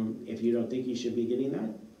 if you don't think he should be getting that,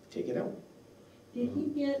 take it out. Did he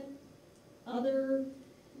get other,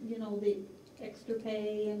 the extra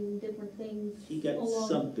pay and different things? He got along-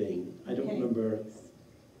 something, I don't Okay. remember,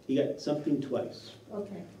 he got something twice.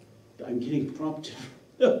 Okay, I'm getting prompted.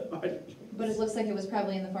 But it looks like it was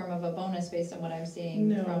probably in the form of a bonus based on what I'm seeing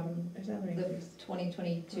No, from is that right? the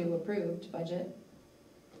 2022 approved budget.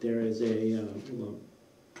 There is a, hold on.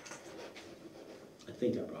 I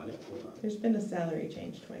think I brought it, hold on. There's been a salary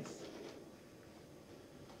change twice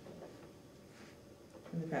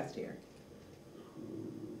in the past year.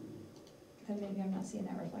 Then maybe I'm not seeing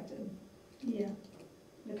that reflected. yeah.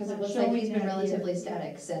 Because It's it not looks like he's showing been that here. relatively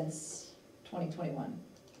static since 2021.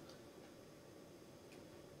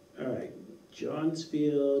 All right,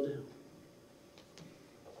 Johnsfield,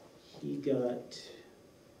 he got,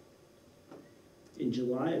 in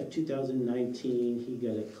July of 2019, he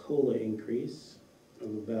got a COLA increase of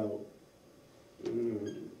about,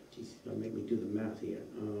 geez, don't make me do the math here,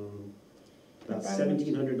 about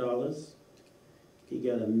 $1,700. He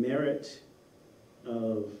got a merit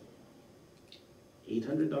of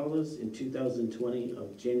 $800 in 2020,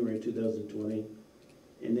 of January 2020,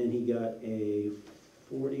 and then he got a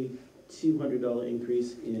 $4,200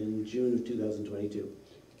 increase in June of 2022.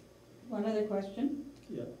 One other question.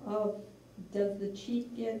 Yeah. Does the chief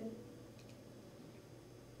get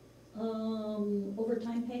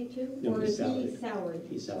overtime pay too? No, Or he's is salaried. he salaried?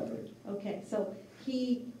 He's salaried. Okay, so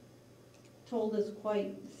he told us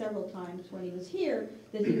quite several times when he was here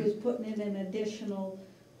that he was putting in an additional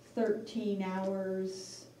 13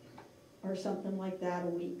 hours or something like that a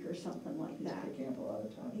week or something like He's that. picking up a lot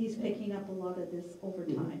of time. He's picking up a lot of this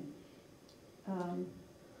overtime.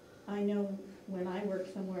 I know when I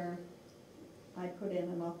worked somewhere, I put in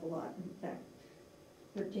an awful lot. In fact,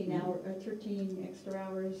 13 extra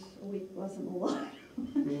hours a week wasn't a lot.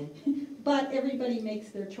 But everybody makes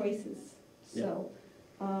their choices, so,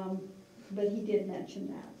 but he did mention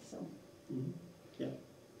that, so. Mhm. Yeah.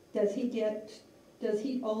 Does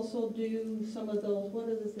he also do some of those, what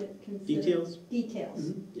is it considered? Details? Details,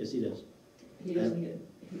 Mhm. Yes, he does. He doesn't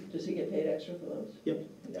get, does he get paid extra for those? Yep.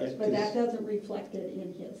 He does. Yeah. but that doesn't reflect it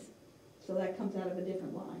in his, so that comes out of a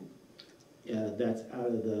different line. That's out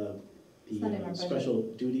of the It's not in our budget. special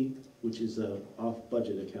duty, which is a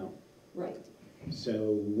off-budget account. Right.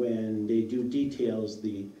 So when they do details,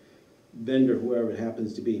 the vendor, whoever it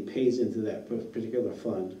happens to be, pays into that particular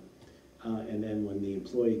fund. And then when the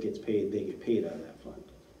employee gets paid, they get paid out of that fund.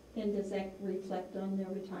 And does that reflect on their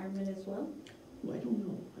retirement as well? Well, I don't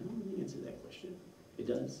know. I don't know the answer to that question. It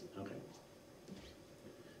does? Okay.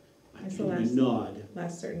 I That's the can last- nod.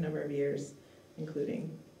 Last certain number of years, including,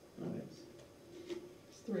 All right.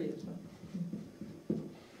 it's 3 as well.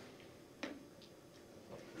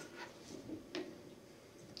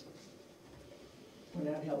 We're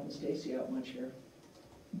not helping Stacy out much here.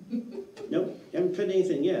 Nope, haven't cut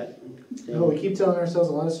anything yet. No, we keep telling ourselves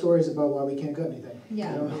a lot of stories about why we can't cut anything.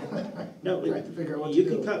 Yeah. You know? No, Trying to figure out what you to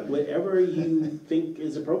can do. cut whatever you think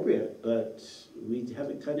is appropriate, but we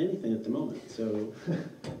haven't cut anything at the moment, so.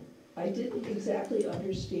 I didn't exactly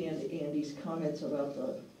understand Andy's comments about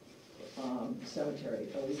the cemetery.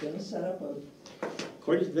 Are we gonna set up a,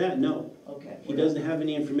 According to that, no. okay. He doesn't have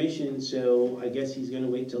any information, so I guess he's gonna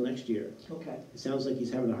wait till next year. Okay, It sounds like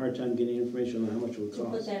he's having a hard time getting information on how much it would To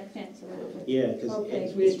put cost. that fence around it? Yeah, because Okay.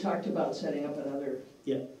 because we had talked about setting up another,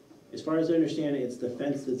 as far as I understand it, it's the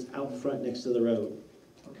fence that's out front next to the road.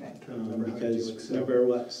 okay. Trying to remember how to do Because Excel. remember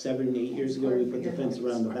what, 7, 8 years ago, we put the fence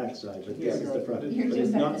around the backside, but this is the front. You're But doing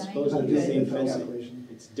it's better not than I supposed How to to be do the same Excel fencing. calculation.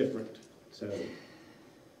 It's different, so.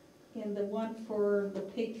 And the one for the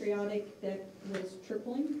patriotic that was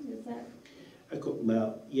tripling, is that?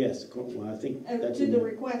 Well, yes, well, I think that's To in the there.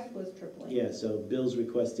 request was tripling. Yeah, so Bill's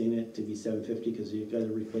requesting it to be 750 because you've got to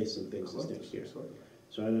replace some things this next year.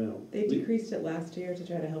 So I don't know. They decreased it last year to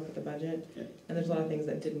try to help with the budget, Yeah. and there's a lot of things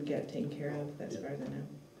that didn't get taken care of, as far as I know.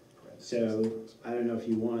 So I don't know if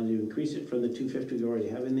you want to increase it from the 250 we already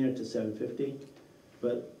have in there to 750,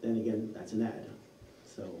 but then again, that's an ad,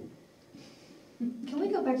 so. Can we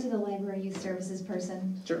go back to the library youth services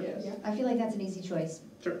person? Sure. Yes. I feel like that's an easy choice.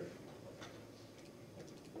 Sure.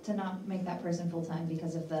 To not make that person full-time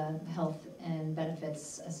because of the health and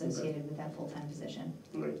benefits associated with that full-time position.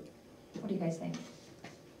 All right. What do you guys think?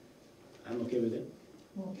 I'm okay with it.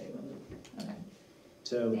 Okay, well, Okay.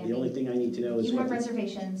 So the only thing I need to know is You what have the-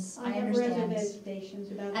 reservations, I have understand.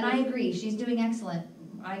 reservations about. And I agree, she's doing excellent.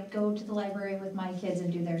 I go to the library with my kids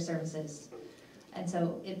and do their services. And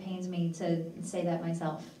so it pains me to say that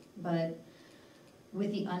myself, but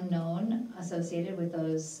with the unknown associated with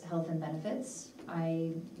those health and benefits,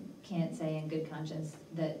 I can't say in good conscience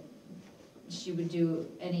that she would do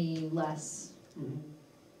any less Mhm.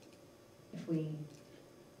 if we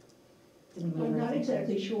didn't move I'm her. not full-time.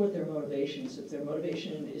 exactly sure what their motivation is, if their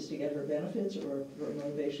motivation is to get her benefits, or if their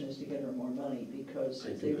motivation is to get her more money, because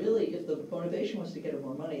if they really, if the motivation was to get her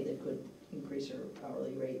more money, they could increase her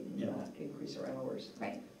hourly rate and Yeah. not increase her hours.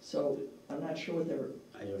 Right. So I'm not sure what their,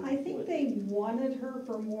 I don't know. I think they wanted her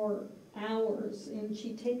for more hours, and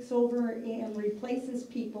she takes over and replaces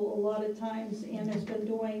people a lot of times, and has been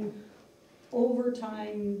doing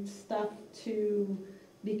overtime stuff to,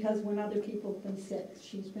 because when other people have been sick,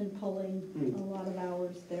 she's been pulling a lot of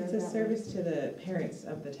hours there. It's a that way. service to the parents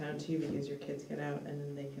of the town too, because your kids get out and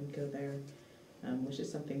then they can go there, which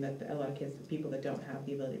is something that a lot of kids, the people that don't have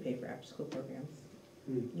the ability to pay for after-school programs,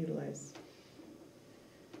 Hmm. utilize.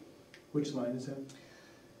 Which line is that?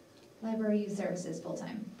 Library youth services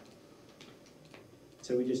full-time.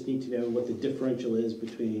 So we just need to know what the differential is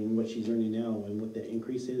between what she's earning now and what the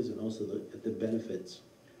increase is, and also the benefits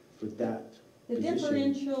for that. The position.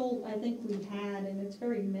 differential, I think we had, and it's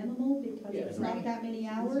very minimal, because Yeah, it's right. not that many It's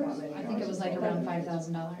hours. not many I think it hours. was like around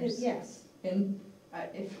 $5,000. Yes, and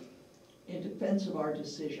if, in defense of our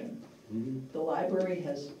decision, Mhm. the library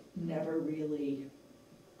has never really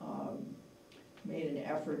made an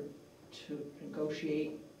effort to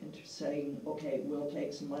negotiate into saying, okay, we'll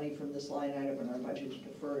take some money from this line item in our budget to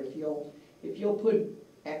defer. If you'll put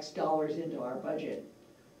X dollars into our budget,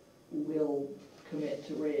 we'll commit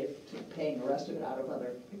to paying the rest of it out of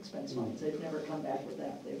other expense lines. They've never come back with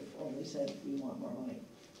that. They've only said, we want more money.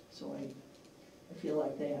 So I feel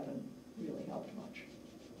like they haven't really helped much.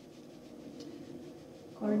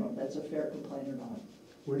 I don't know if that's a fair complaint or not.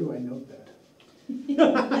 Where do I note that?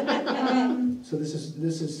 Um, So this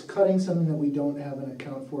is cutting something that we don't have an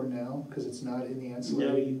account for now, because it's not in the No,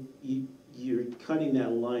 ancillary? you're cutting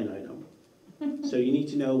that line item. So you need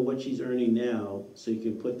to know what she's earning now, so you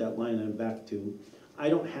can put that line item back to, I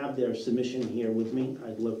don't have their submission here with me, I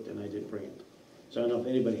looked and I didn't bring it. So I don't know if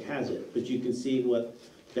anybody has it, but you can see what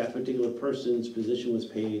that particular person's position was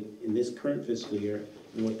paid in this current fiscal year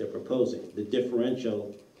and what they're proposing. The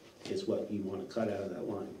differential is what you want to cut out of that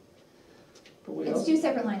line. But we It's also, two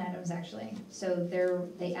separate line items, actually. So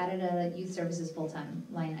they added a youth services full-time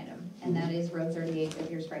line item, and that is row 38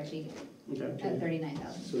 of your spreadsheet Okay. at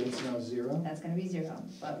 39,000. So it's now zero? That's gonna be zero,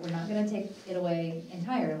 but we're not gonna take it away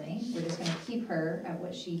entirely. We're just gonna keep her at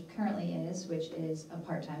what she currently is, which is a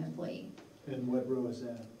part-time employee. And what row is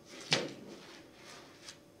that?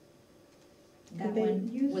 That Could they one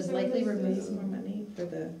use was likely services? removed. Raise more money for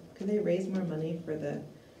could they raise more money for the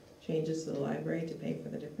changes to the library to pay for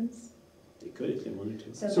the difference? They could if they wanted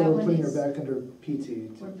to. So So that we're one putting her is, back under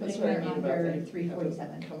PT. we're that's putting what I her mean about under they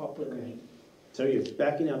 347, come up with Okay. So you're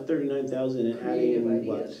backing out 39,000 and creative adding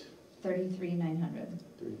what? ideas. 33,900,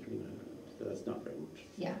 3,300, so that's not very much.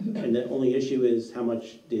 yeah, And the only issue is how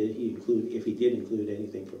much did he include, if he did include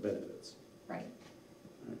anything for benefits. right.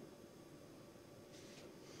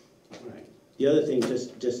 All right. The other thing,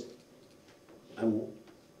 I won't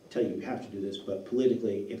tell you you have to do this, but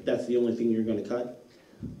politically, if that's the only thing you're gonna cut,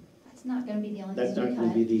 That's not gonna be the only that's thing not we gonna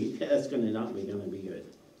cut. be that's not gonna be good,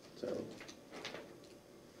 so.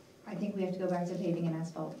 I think we have to go back to paving and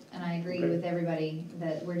asphalt, and I agree Okay. with everybody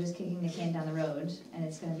that we're just kicking the can down the road, and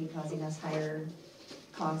it's gonna be causing us higher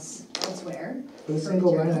costs elsewhere. For a For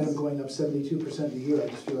single line materials. item going up 72% a year, I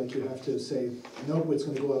just feel like you have to say, nope, it's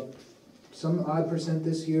gonna go up some odd percent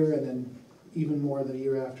this year and then even more the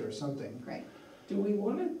year after or something. Right. Do we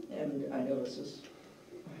want to, and I know this is,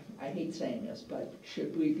 I hate saying this, but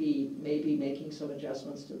should we be maybe making some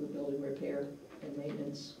adjustments to the building repair and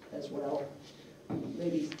maintenance as well?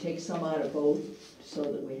 Maybe take some out of both so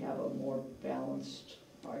that we have a more balanced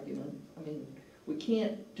argument. I mean, we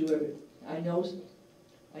can't do it, I know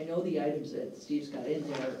the items that Steve's got in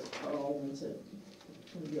there are all ones that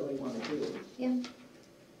we really wanna do. Yeah.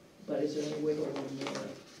 But is there any wiggle room there?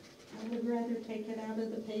 I would rather take it out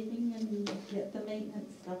of the paving and get the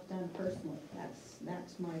maintenance stuff done personally.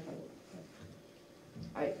 That's my hope.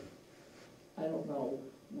 I don't know,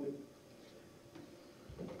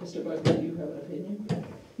 Mr. Bugby, do you have an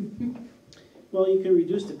opinion? Well, you can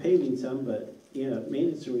reduce the paving some, but, yeah,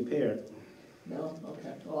 maintenance and repair. No?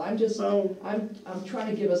 Okay, well, I'm just, So, I'm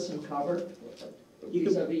trying to give us some cover You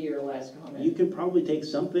can- vis-a-vis your last you comment. can probably take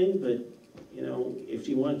something, but, you know, if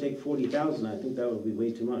you wanna take 40,000, I think that would be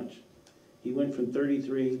way too much. He went from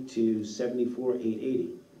 33 to 74,880.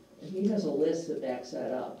 And he has a list that backs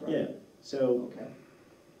that up, right? Yeah, so, Okay.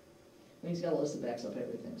 And he's got a list that backs up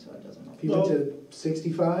everything, so it doesn't help. If you went to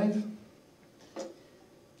 65,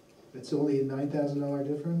 it's only a $9,000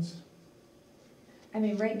 difference. I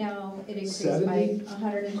mean, right now, it increased 70? by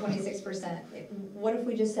 126%. What if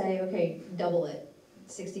we just say, okay, double it,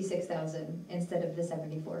 66,000 instead of the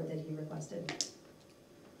 74 that he requested?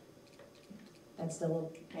 That's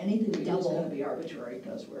still, Anything we do is Double. gonna be arbitrary,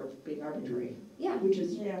 because we're being arbitrary, yeah, which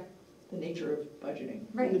is Yeah, the nature of budgeting. and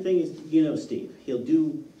the right, thing is, you know Steve, he'll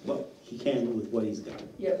do what he can with what he's got.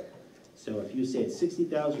 Yep. So if you say it's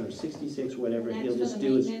 60,000 or 66, whatever, and he'll that's just for the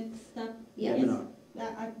do his maintenance stuff. yeah. seminar.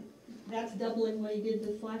 That's doubling what he did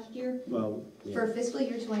this last year. Well, yeah. For fiscal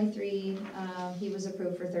year '23, he was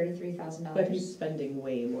approved for $33,000. But he's spending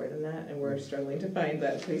way more than that, and we're struggling to find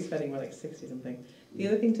that, so he's spending more like 60 something. The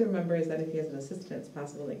other thing to remember is that if he has an assistant, it's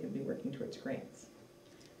possible they could be working towards grants.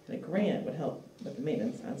 And a grant would help with the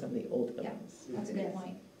maintenance on some of the old buildings. That's a good Yes.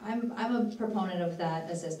 point. I'm a proponent of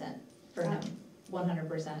that assistant for him,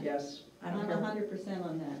 100%. Yes. I don't I'm care. 100%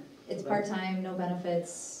 on that. It's part-time, no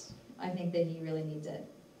benefits. I think that he really needs it.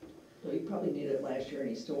 So he probably needed it last year, and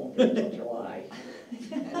he still won't get it until July. He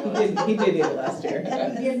did need it last year.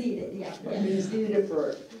 You need it, yeah. I mean, he's needed it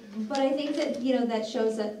for, But I think that, you know, that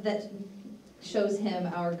shows him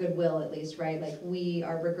our goodwill at least, right? Like, we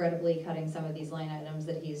are regrettably cutting some of these line items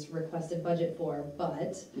that he's requested budget for,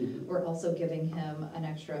 but Mhm. we're also giving him an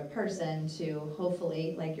extra person to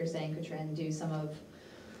hopefully, like you're saying, Katrin, do some of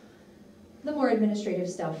the more administrative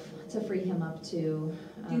stuff to free him up to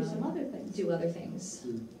Do some other things. do other things.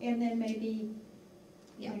 And then maybe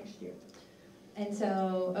Yeah. next year. And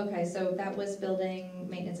so, okay, so that was building,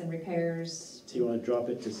 maintenance and repairs. So you wanna drop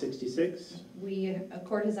it to 66?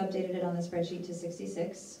 Court has updated it on the spreadsheet to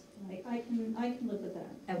 66. I can live with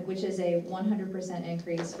that. Which is a 100%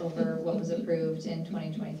 increase over what was approved in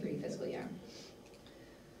 2023 fiscal year.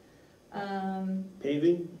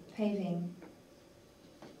 Paving? Paving,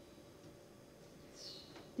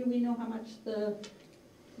 Do we know how much the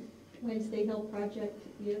Wednesday Hill project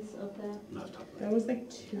is of that? Not off the top of my That head. was like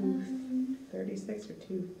 236 or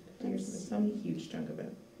 250 or something, some huge chunk of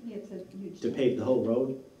it. It's a huge. To pave the whole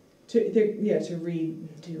road? To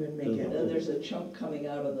redo and make and it. then there's a chunk coming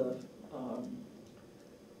out of the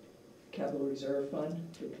capital reserve fund,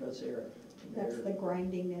 because That's the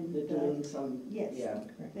grinding and they're doing some, yes. yeah.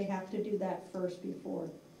 They have to do that first before.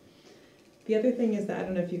 The other thing is that, I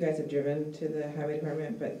don't know if you guys have driven to the highway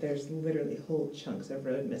department, but there's literally whole chunks of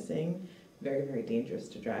road missing. Very, very dangerous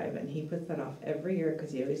to drive, and he puts that off every year,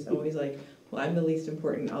 because he always like, well, I'm the least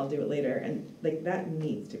important, I'll do it later, and like, that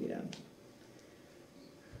needs to be done.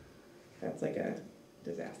 That's like a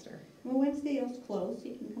disaster. Well, Wednesday Hill's closed,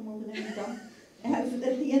 you can come over there and dump. At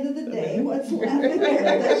the end of the day, what's left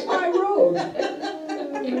there. That's my road.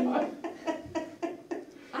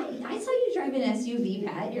 I saw you drive an SUV,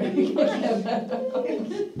 Pat, you're.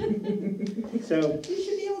 So, You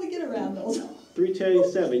should be able to get around those.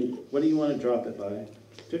 327, what do you wanna drop it by?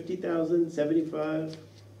 50,000, 75?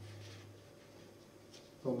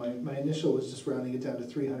 Well, my initial was just rounding it down to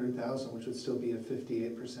 300,000, which would still be a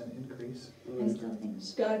 58% increase. I still think,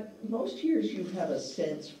 Scott, most years you have a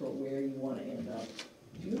sense for where you want to end up.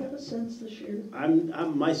 Do you have a sense this year?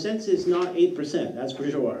 My sense is not 8%, that's for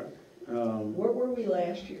sure. Where were we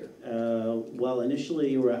last year? Well,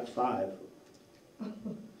 initially you were at 5. You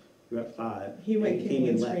were at 5. He went and kicking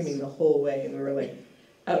and less. screaming the whole way, and we were like,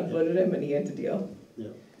 outvoted him, and he had to deal. Yeah.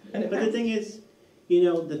 And it But the passed. thing is, you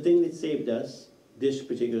know, the thing that saved us, this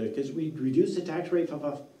particular, because we reduced the tax rate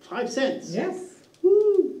by 5 cents. Yes.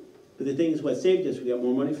 Woo! But the thing is, what saved us, we got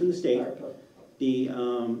more money from the state. ARPA.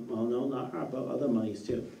 Well, no, not ARPA, other monies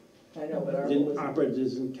too. I know, but ARPA Didn't, was. ARPA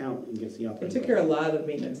doesn't count against the It operating. took care of a lot of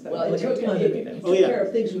maintenance, that Well, was it like a took, ton of it maintenance. Oh, took yeah. care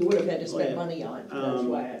of things we would have had to Oh, yeah. spend money on, that's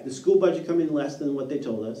why. The school budget come in less than what they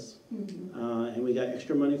told us, Mhm. and we got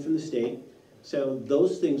extra money from the state. So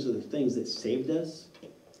those things are the things that saved us.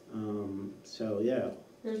 So, yeah,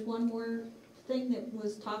 There's one more thing that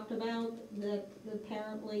was talked about, that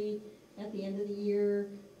apparently at the end of the year,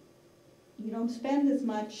 you don't spend as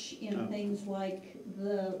much Oh. in things like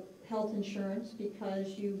the health insurance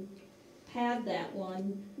because you pad that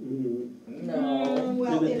one. No,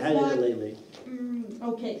 Well, We've it's had it not, lately.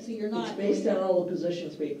 okay, so you're not. it's based on all the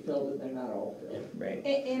positions being filled, and they're not all filled. Right.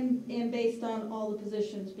 And based on all the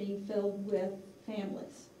positions being filled with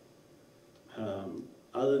families.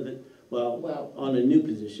 Other than, well, Well, on a new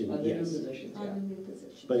position, on the new yes. positions, On yeah. the new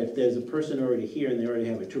position. But if there's a person already here and they already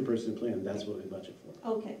have a two-person plan, that's what we budget for.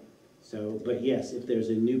 Okay, So, but yes, if there's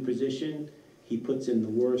a new position, he puts in the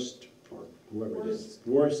worst, or whoever it is,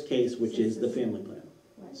 worst case, which is the family plan,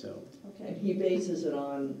 right, so. And okay. he bases it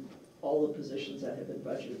on all the positions that have been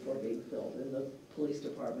budgeted for being filled, and the police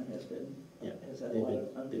department has Yeah, had a they've lot been-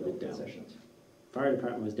 of they've unfilled been down. positions. Fire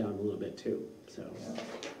department was down a little bit too, so. Yeah.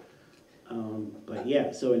 But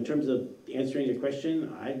yeah, so in terms of answering your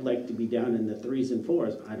question, I'd like to be down in the 3s and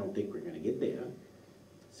 4s. I don't think we're gonna get there.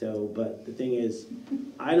 So, but the thing is,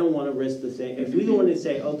 I don't wanna risk the same, if we go in and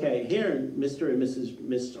say, okay, here, Mr. and Mrs.,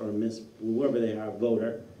 Miss or Miss, whoever they are,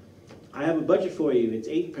 voter, I have a budget for you, it's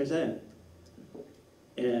 8%.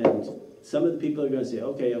 And some of the people are gonna say,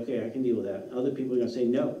 okay, I can deal with that. Other people are gonna say,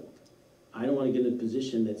 no. I don't wanna get in a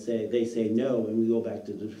position that they say no, and we go back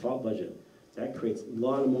to the default budget. That creates a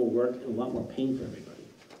lot more work and a lot more pain for everybody.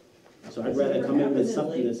 So I'd Has it rather ever come in happened with in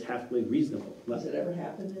something Lee? that's halfway reasonable. Has it ever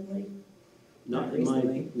happened in Lee? Not Not in mine,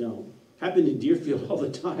 recently. no. Happened in Deerfield all the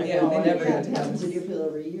time. Yeah, they never Yeah, had it happens temps. in Deerfield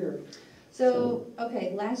every year. So,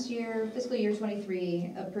 okay, last year, fiscal year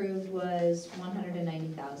 '23, approved was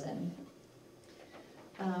 190,000.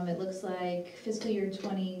 It looks like fiscal year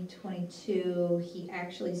 2022, he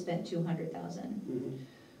actually spent 200,000. Mhm.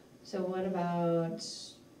 So what about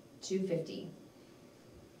 250?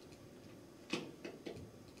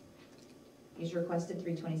 He's requested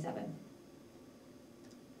 327.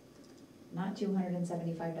 Not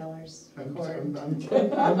 $275. I'm Or- working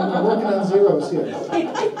on zeros here.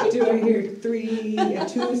 Do I hear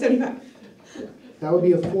 275? That would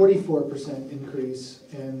be a 44% increase,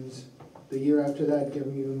 and the year after that, give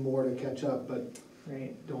them even more to catch up, but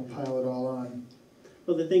Right. don't pile it all on.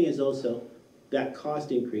 Well, the thing is also, that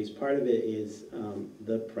cost increase, part of it is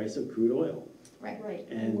the price of crude oil. Right. Right.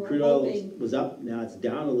 And we're crude oil hoping- was up, now it's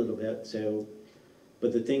down a little bit, so,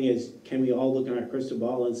 but the thing is, can we all look in our crystal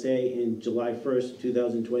ball and say in July 1st, Could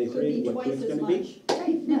 2023, be what twice crude's as gonna be? much.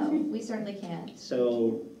 Right, no, we certainly can't.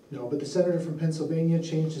 So, No, but the senator from Pennsylvania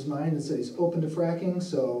changed his mind and said he's open to fracking,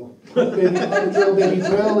 so baby drill, baby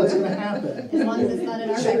drill, it's gonna happen. As long as it's not in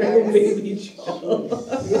our True, backyards. baby Joe.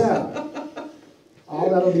 Yeah. All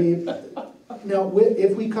that'll be, now,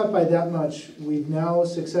 if we cut by that much, we've now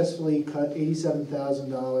successfully cut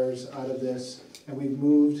 $87,000 out of this, and we've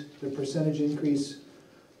moved the percentage increase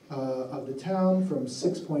of the town from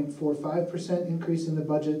 6.45% increase in the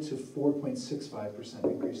budget to 4.65%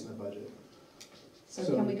 increase in the budget. So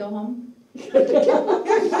can we go home?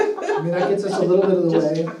 I mean, that gets us a little bit of the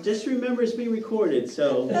way. just remember it's being recorded,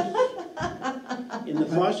 so. In the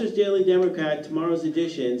Foster's Daily Democrat, tomorrow's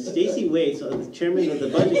edition, Stacy Waits, the chairman of the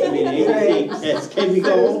budget committee, Right. says, can we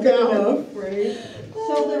go home now? Right.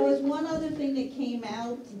 So there was one other thing that came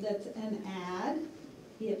out that's an ad.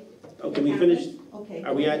 If Oh, it can we finish? happens- Okay.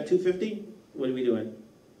 Are we at 250? What are we doing?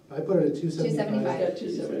 I put it at 275. It's got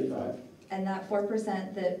 275. And that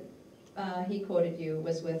 4% that he quoted you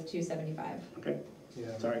was with 275. Okay,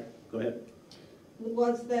 Yeah. sorry, go ahead.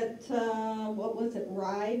 Was that, what was it,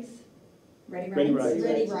 rides? Ready, Ready, Ryan? Rides.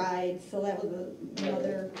 Ready rides, so that was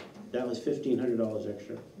another, That was $1,500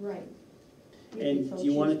 extra. right. And So do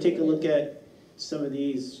you wanna she's take a doing look it. at some of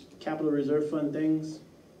these capital reserve fund things?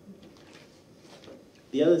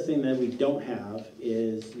 The other thing that we don't have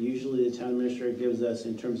is usually the town administrator gives us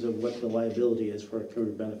in terms of what the liability is for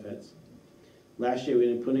accrued benefits. Last year, we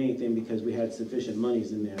didn't put anything because we had sufficient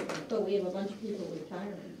monies in there. But we have a bunch of people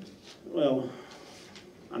retiring. Well,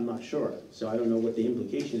 I'm not sure, so I don't know what the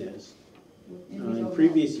implication is. and we don't In know.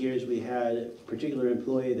 previous years, we had a particular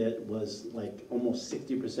employee that was like almost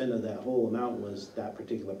 60% of that whole amount was that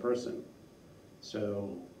particular person. So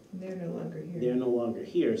They're no longer here. they're no longer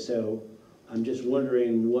here, so I'm just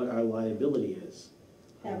wondering what our liability is.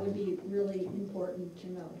 That would be really important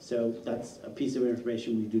to know. So that's a piece of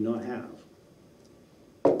information we do not have.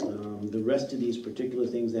 The rest of these particular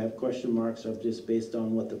things that have question marks are just based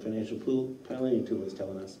on what the financial planning tool is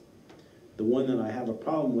telling us. The one that I have a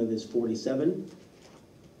problem with is 47.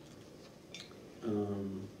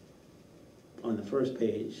 On the first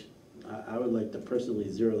page, I would like to personally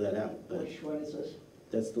zero that out, but Which one is this?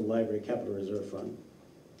 that's the library capital reserve fund.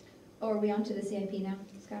 Oh, are we on to the CIP now,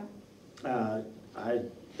 Scott?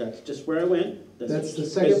 that's just where I went. That's the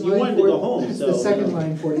because second you line. wanted to go home, That's so. the second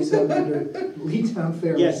line, 47 under Lee Town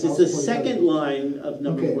Fair. Yes, it's House the 47. second line of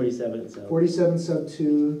number Okay. 47, so. 47 sub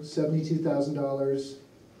 2, $72,000,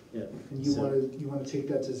 Yeah. and you So, wanna take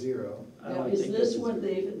that to zero. I Now, wanna is take this as- what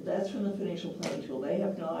that's from the financial planning tool, they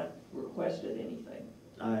have not requested anything.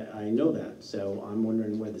 I know that, so I'm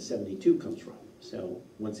wondering where the 72 comes from. So,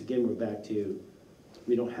 once again, we're back to,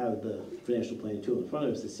 we don't have the financial planning tool in front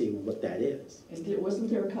of us to see what that is. And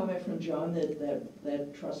wasn't there a comment from John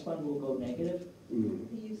that trust fund will go negative? Mm,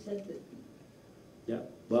 You said that, yeah,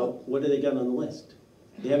 well, what do they got on the list?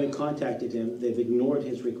 They haven't contacted him, they've ignored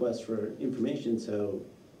his request for information, so,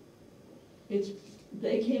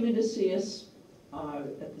 They came in to see us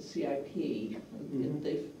at the CIP, and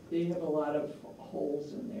Mhm. they have a lot of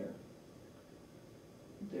holes in their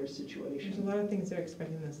There's a situation. lot of things they're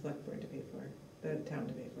expecting the select board to pay for, the town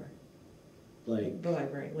to pay for. like, The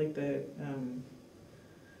library, like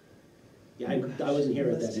yeah, I wasn't here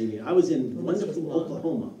at that meeting. I was in The list was wonderful long.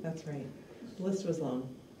 Oklahoma. that's right. The list was long.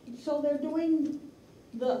 so they're doing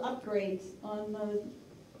the upgrades on the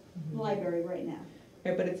library right now.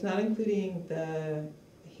 Right, but it's not including the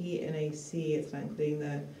heat and AC, it's not including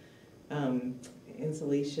the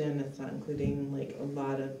insulation, it's not including like a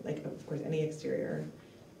lot of, like, of course, any exterior.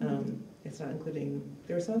 It's not including,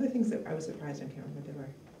 there were some other things that I was surprised, I can't remember what they were.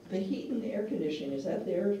 The heat and air conditioning, is that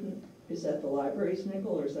the library's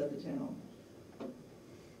nickel or is that the town?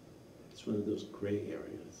 It's one of those gray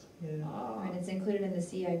areas. Yeah. And it's included in the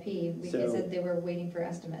CIP, they So- said they were waiting for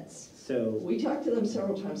estimates. So, We talked to them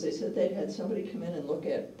several times, they said they'd had somebody come in and look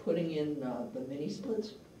at putting in the mini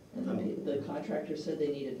splits. And the contractor said they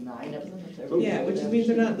needed 9 of them if they were. Yeah, which means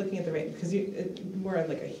they're not looking at the right, because it's more of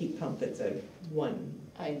like a heat pump that's a one.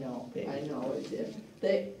 I know, Big. I know,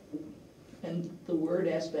 and the word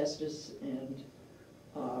asbestos and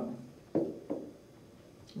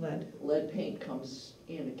lead paint comes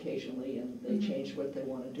in occasionally, and they Mhm. change what they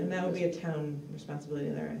wanna do. And that would be a town responsibility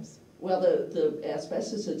in their eyes. Well, the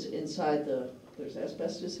asbestos that's inside there's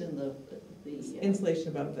asbestos in the Insulation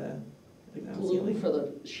above the glue ceiling. for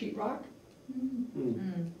the sheet rock, mm,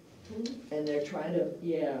 and they're trying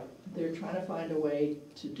to find a way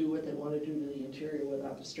to do what they wanna do to the interior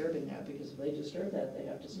without disturbing that, because if they disturb that, they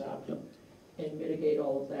have to stop Yep. and mitigate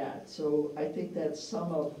all of that. So I think that's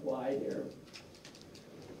some of why they're,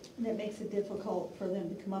 And it makes it difficult for them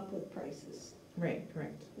to come up with prices. Right,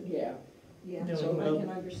 correct. yeah. Yeah, No, so I well- can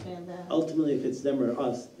understand that. ultimately, if it's them or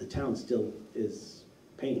us, the town still is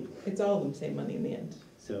paying. It's all of them save money in the end.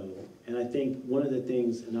 So, and I think one of the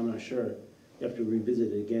things, and I'm not sure, you have to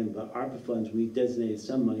revisit it again, but ARPA funds, we designated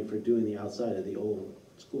some money for doing the outside of the old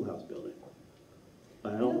schoolhouse building.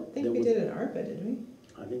 But I don't think there we was- did an ARPA, did we?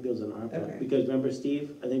 I think there was an ARPA, Okay. because remember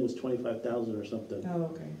Steve, I think it was 25,000 or something. Oh,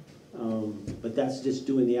 okay. But that's just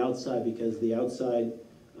doing the outside, because the outside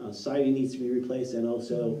siding needs to be replaced, and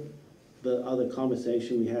also the other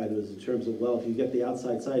conversation we had was in terms of, well, if you get the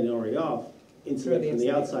outside siding already off, insulate the from the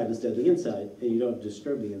inside. outside instead of the inside, and you don't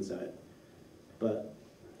disturb the inside. But,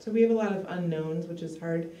 So we have a lot of unknowns, which is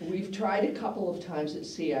hard. We've tried a couple of times at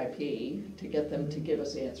CIP to get them to give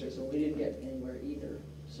us answers, and we didn't get anywhere either.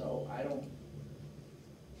 So I don't,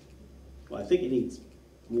 well, I think it needs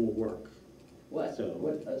more work. what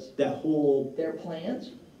does, That whole, their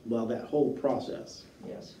plans? well, that whole process.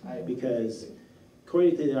 Yes. Because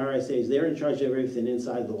according to the RSA's, they're in charge of everything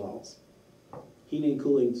inside the walls. Heating and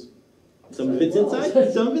cooling, some of it's Inside inside,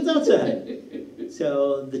 walls. some of it's outside.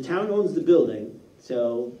 So the town owns the building,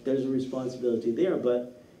 so there's a responsibility there,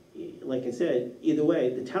 but like I said, either way,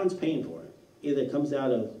 the town's paying for it. Either it comes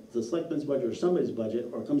out of the selectmen's budget or somebody's budget,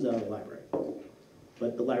 or it comes out of the library.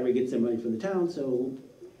 But the library gets their money from the town, so,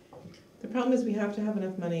 The problem is we have to have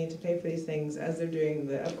enough money to pay for these things as they're doing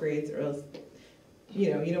the upgrades, or else,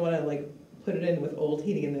 you know, you don't wanna like put it in with old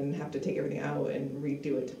heating and then have to take everything out and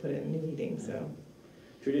redo it to put in new heating, so.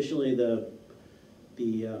 traditionally,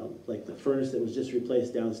 like the furnace that was just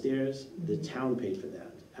replaced downstairs, the town paid for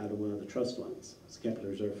that out of one of the trust funds, it's capital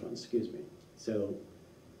reserve funds, excuse me. So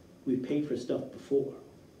we paid for stuff before,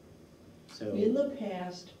 so. In the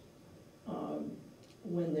past,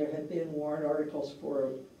 when there have been warrant articles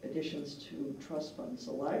for additions to trust funds,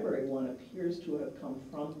 the library one appears to have come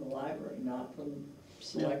from the library, not from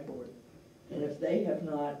select board. And if they have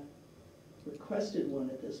not requested one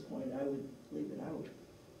at this point, I would leave it out.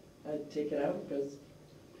 I'd take it out because,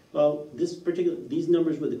 Well, these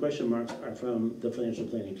numbers with the question marks are from the financial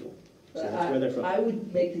planning tool, so that's where they're from. I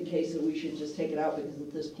would make the case that we should just take it out because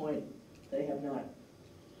at this point, they have not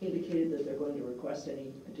indicated that they're going to request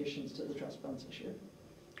any additions to the trust funds this year.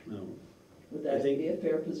 Would I that think- be a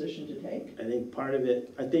fair position to take? I think part of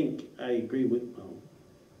it, I think I agree with,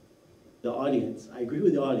 the audience, I agree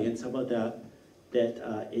with the audience, how about that?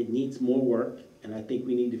 That it needs more work, and I think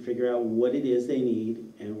we need to figure out what it is they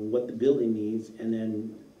need and what the building needs, and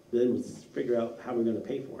then we'll figure out how we're gonna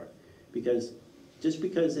pay for it. Because, just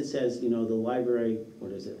because it says, you know, the library,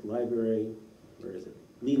 what is it, library, where is it?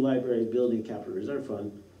 Lee Library Building Capital Reserve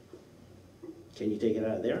Fund, can you take it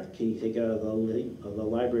out of there? Can you take it out of the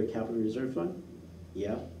Library Capital Reserve Fund?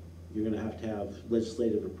 Yeah, you're gonna have to have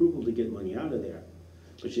legislative approval to get money out of there.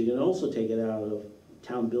 But you can also take it out of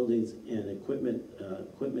town buildings and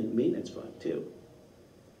equipment maintenance fund too.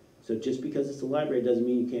 So just because it's a library doesn't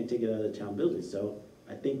mean you can't take it out of the town buildings. So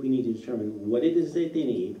I think we need to determine what it is that they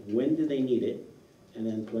need, when do they need it, and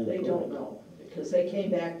then plan They accordingly. don't know, because they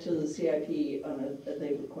came back to the CIP on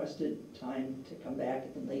they requested time to come back,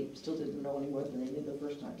 and they still didn't know any more than they did the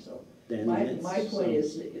first time, so. Then My it's point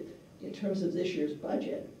is, in terms of this year's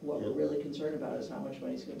budget, what we're Yeah. really concerned about is how much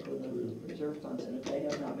money's gonna put in the reserve funds, and if they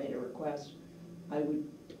have not made a request, I would,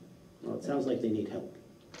 Well, it sounds like they need help.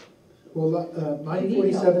 Well, I need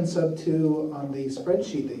 947 sub 2 on the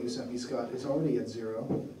spreadsheet that you sent me, Scott, is already at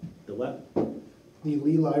 0. The what? The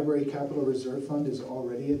Lee Library Capital Reserve Fund is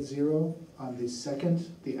already at 0 on the second,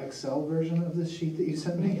 the Excel version of this sheet that you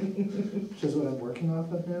sent me, which is what I'm working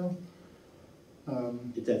off of now.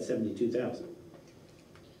 It's at 72,000.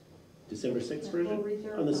 December 6th Full version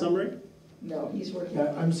reserve on the fund. summary? no, he's working Yeah,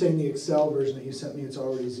 on I'm saying the Excel version that you sent me, it's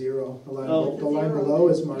already 0. The line, Oh. the line Zero, below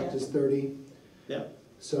is marked yeah. as 30. Yeah.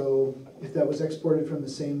 So if that was exported from the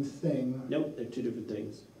same thing, Nope, they're two different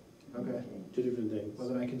things. okay, Two different things. well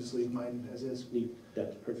then I can just leave mine as is.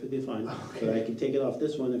 That's perfectly fine. But Okay. I can take it off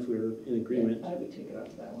this one if we're in agreement. I would take it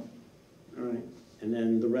off that one. All right. And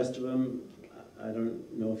then the rest of them, I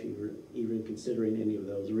don't know if you were even considering any of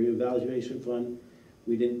those. Reevaluation fund,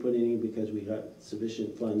 we didn't put any because we got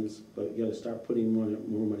sufficient funds, but you gotta start putting more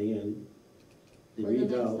money in. The For the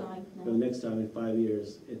next reval, time, for the no. next time in 5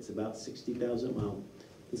 years, it's about 60,000. Well,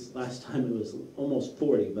 this last time it was almost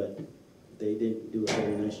 40, but they didn't do a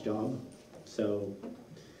very nice job. So,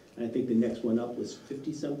 and I think the next one up was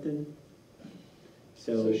 50-something.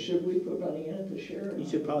 So should we put money in it this year? or You not?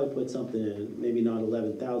 should probably put something in, maybe not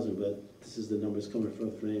 11,000, but this is the numbers coming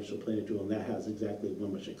from financial planning tool, and that has exactly how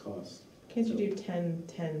much it costs. Can't you do 10,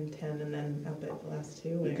 10, 10, and then up at the last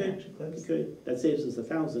two when Okay, you're actually close? Good, that saves us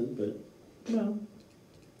 1,000, but, Well,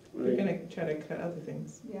 you're right. gonna try to cut other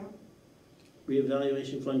things. Yeah,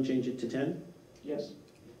 Reevaluation fund, change it to 10? Yes,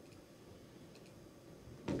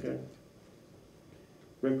 Okay.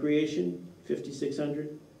 Recreation,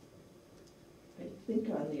 5,600? I think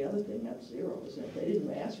on the other thing, that's 0, isn't it? They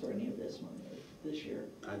didn't ask for any of this money this year.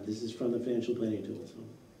 This is from the financial planning tool, so,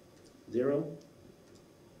 0?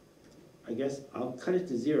 I guess I'll cut it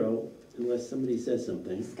to 0 unless somebody says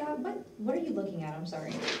something. Scott, what are you looking at? I'm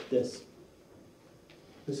sorry. This,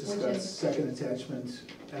 This is Which Scott's is- second attachment,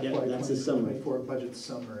 Yeah, FY that's the summary. 2024 budget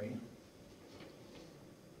summary.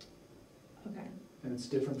 Okay. And it's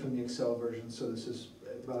different from the Excel version, so this is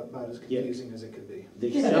about as Yeah. confusing as it could be.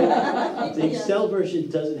 the Excel version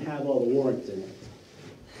doesn't have all the warrants in it,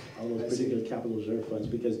 all I those see. particular capital reserve funds,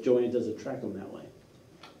 because Joanne doesn't track them that way.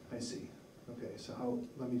 I see. Okay, so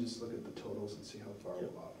let me just look at the totals and see how far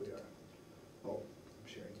Yep. off we are. Oh, I'm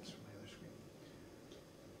sharing this from my other screen.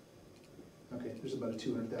 Okay, there's about a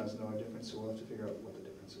 $200,000 difference, so we'll have to figure out what the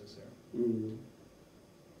difference is there. Mm.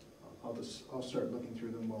 I'll start looking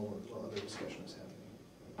through them while other discussion is happening.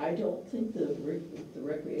 I don't think the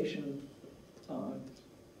recreation, I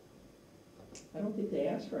don't think they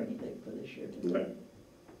asked for anything for this year, did they? Right.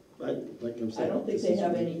 But, like I'm I saying. don't think this they is-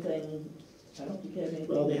 have anything, I don't think they have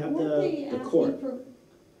anything. Well, they have weren't they the asking court, for,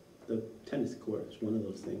 the tennis court is one of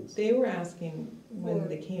those things. They were asking, when For-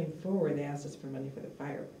 they came forward, they asked us for money for the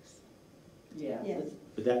fireworks. Yeah, Yes.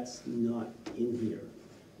 But that's not in here,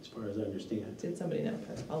 as far as I understand. Did somebody know?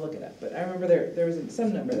 I'll look it up, but I remember there was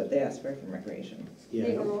some number that they asked for from recreation. Yeah, I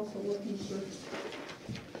they were don't- also looking for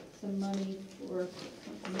some money for I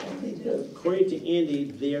something think else. the, according to Andy,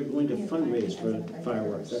 they are going to Yeah, fundraise for fireworks.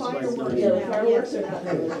 fireworks, that's why it's not Fireworks, yeah, in the here. yeah. fireworks are not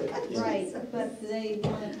covered. Yeah. Right, but they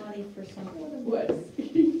wanted money for something. What?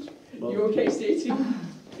 Well, You okay, Stacy?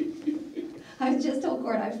 I just told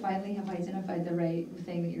Court I finally have identified the right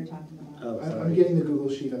thing that you're talking about. Oh, I'm sorry. getting the Google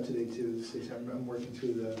sheet up to date too, Stacey. I'm working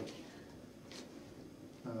through the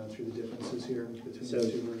differences here between So-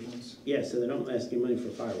 the two versions. Yeah, so they don't ask you money for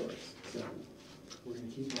fireworks, so. We're gonna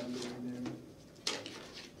keep on going there.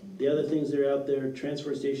 The other things that are out there,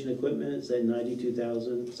 transfer station equipment, it's at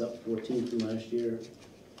 92,000, it's up 14 from last year.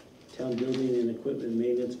 Town building and equipment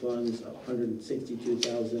maintenance funds, up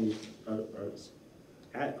 162,000, or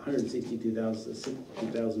at 162,000,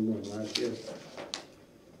 62,000 more than last year.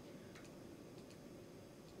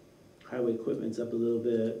 Highway equipment's up a little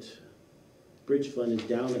bit. Bridge fund is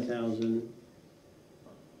down 1,000.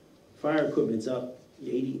 Fire equipment's up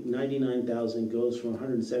 99,000, goes from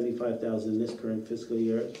 175,000 this current fiscal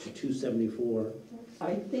year to 274.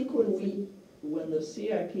 I think when the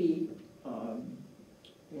CIP, when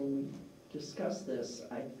we discussed this,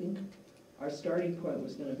 I think our starting point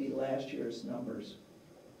was gonna be last year's numbers,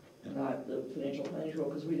 not the financial planning tool,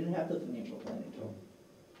 because we didn't have the financial planning tool.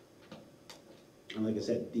 And like I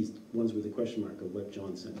said, these ones with the question mark are what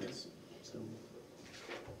John sent us, so.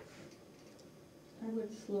 I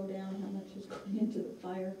would slow down how much is going into the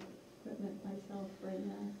fire equipment myself right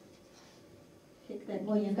now. Kick that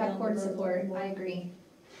Well, you've can got down court the road a support, little I more. agree.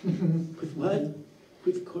 With what?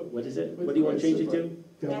 With, what is it? With What do you want to change it court to?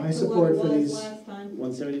 Yeah, Back my to support what for it was these, last time.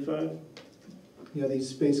 175? yeah, these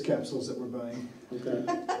space capsules that we're buying, Okay.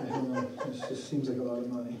 I don't know, it just seems like a lot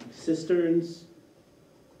of money. Cisterns,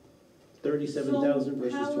 37,000 So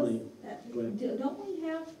versus how is 20. that- Go ahead. Don't we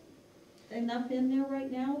have enough in there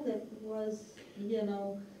right now that was, you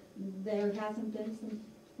know, there hasn't been some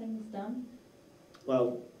things done?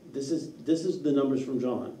 Well, this is the numbers from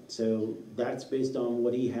John, so that's based on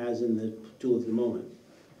what he has in the tool at the moment.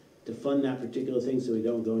 To fund that particular thing so we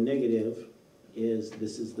don't go negative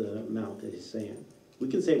this is the amount that he's saying. We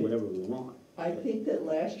can say whatever we want. I think that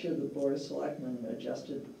last year the Board of Selectmen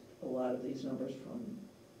adjusted a lot of these numbers from,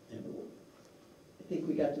 Yeah. I think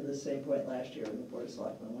we got to the same point last year and the Board of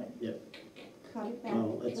Selectmen went, Cut it back,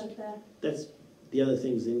 Oh, that's- cut back. That's the other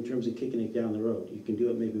things in terms of kicking it down the road. You can do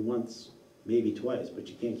it maybe once, maybe twice, but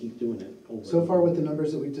you can't keep doing it over. So and far over. with the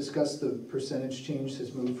numbers that we've discussed, the percentage change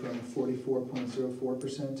has moved from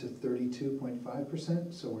 44.04% to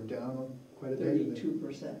 32.5%, so we're down quite a bit.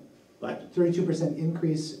 32%. What? 32%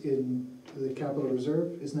 increase in the capital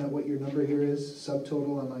reserve, isn't that what your number here is,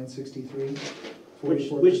 subtotal on line 63? Which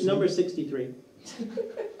 44%. number 63?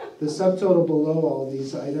 The subtotal below all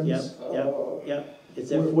these items. Yep, yep, Oh. yep.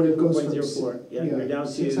 It's at Where it goes from 44.04. Yeah, you're down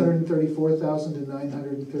to, 634,000 to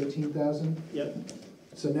 913,000. yep,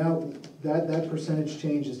 So now that percentage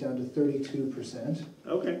change is down to 32%.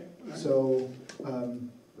 okay. So, and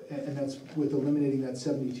that's with eliminating that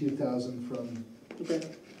 72,000 from. Okay.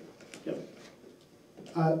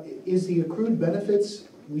 Is the accrued benefits,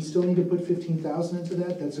 we still need to put 15,000 into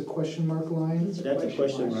that? That's a question mark line? It's That's a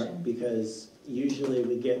question mark, Question. because usually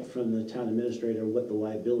we get from the town administrator what the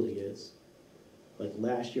liability is. Like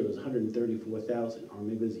last year was 134,000, or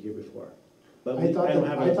maybe it was the year before. But I thought don't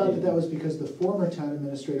have that, I thought it. that was because the former town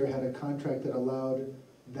administrator had a contract that allowed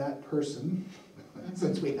that person,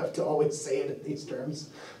 since we have to always say it in these terms,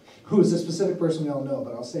 who is a specific person we all know,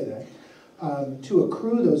 but I'll say that, to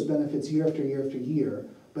accrue those benefits year after year after year,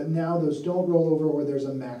 but now those don't roll over where there's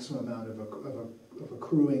a maximum amount of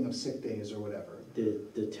accruing of sick days or whatever.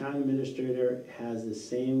 The town administrator has the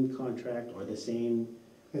same contract or the same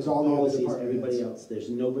As all the other policies as department everybody heads. else. There's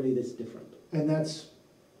nobody that's different. And that's,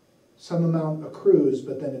 some amount accrues,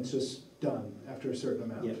 but then it's just done after a certain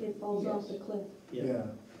amount. Yeah. It falls off the cliff. Yeah, so it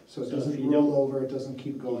So if doesn't you roll don't- over, it doesn't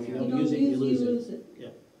keep going if you You out. don't use it, you lose it.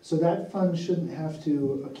 So that fund shouldn't have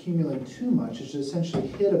to accumulate too much, it should essentially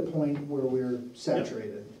hit a point where we're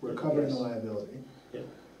saturated, we're covering the Yes. liability.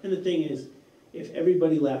 And the thing is, if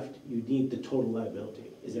everybody left, you need the total liability.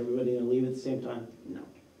 Is everybody gonna leave at the same time? No.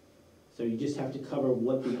 So you just have to cover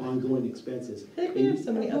what the ongoing expense is. I think we have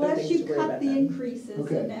so many other Unless things you to worry cut about the then. increases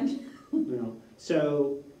Okay. and then. You know,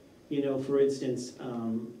 so, for instance,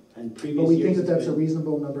 in previous But we years. think that it's that's a been-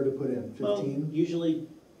 reasonable number to put in, Well, 15, usually,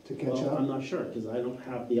 to catch well, I'm up? not sure, because I don't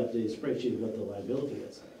have the updated spreadsheet of what the liability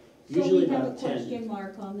is. So we Usually have a about 10. question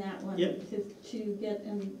mark on that one, Yep. to get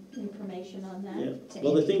information on that. Yeah, To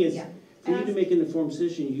well, the Amy, thing is, yeah. for you to make an informed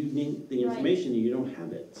decision, you need the Right. information, and you don't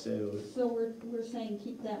have it, so. So we're saying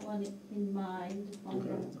keep that one in mind on Okay.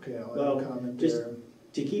 that. Okay, I'll Well, add a comment just- there.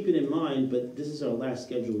 To keep it in mind, but this is our last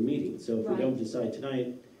scheduled meeting, so if we Right. don't decide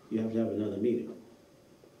tonight, you have to have another meeting.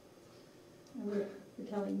 And we're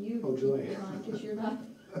telling you Oh, to joy. keep it in mind, because you're not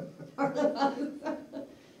part of us.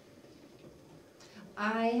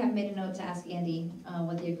 I have made a note to ask Andy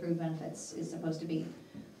what the accrued benefits is supposed to be.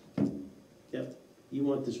 You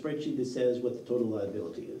want the spreadsheet that says what the total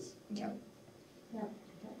liability is. Yep.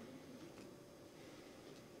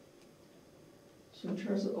 So in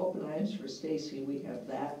terms of open items for Stacy, we have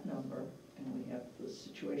that number, and we have the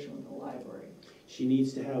situation with the library. She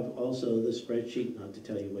needs to have also the spreadsheet, not to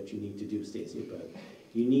tell you what you need to do, Stacy, but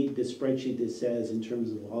you need the spreadsheet that says in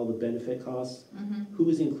terms of all the benefit costs, Mm-hmm. who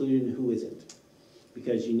is included and who isn't.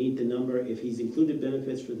 Because you need the number, if he's included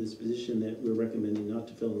benefits for this position that we're recommending not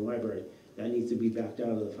to fill in the library, that needs to be backed out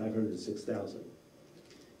of the 506,000.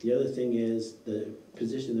 The other thing is, the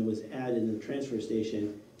position that was added in the transfer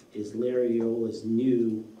station is Lariola's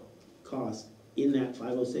new cost in that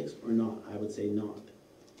 506 or not? I would say not.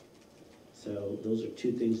 So those are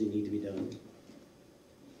two things that need to be done.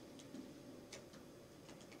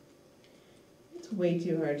 It's way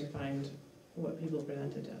too hard to find what people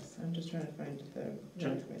presented to us. I'm just trying to find the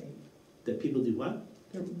rec committee. That people do what?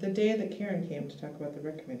 The day that Karen came to talk about the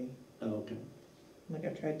rec committee, Oh, okay. like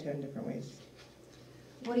I've tried 10 different ways.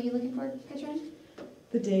 What are you looking for, Katrin?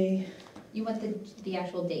 The day, You want the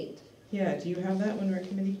actual date? yeah, do you have that when rec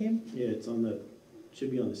committee came? Yeah, it's on the,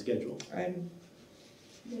 should be on the schedule. I'm,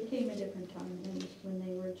 They came a different time than when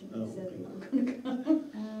they originally Oh, said okay. they were gonna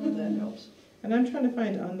come. If that helps. and I'm trying to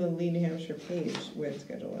find on the Lee New Hampshire page where the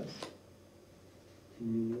schedule was.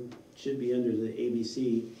 Should be under the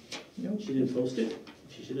ABC. Nope. She didn't post it?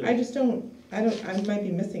 She should have. I might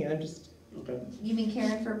be missing it, I'm just, Okay. You mean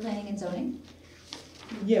Karen for planning and zoning?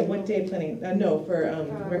 yeah, what day planning, no, for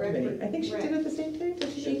rec rec- committee. I think she rec. did it the same day,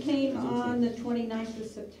 did She came on the 29th of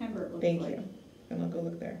September, it looks like. Thank you, and I'll go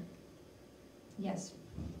look there. Yes,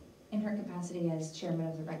 in her capacity as chairman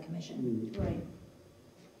of the rec commission. Right.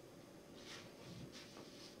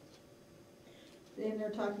 And they're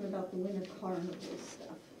talking about the winter carnival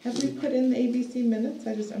stuff. Have we put in the ABC minutes?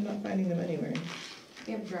 I'm not finding them anywhere.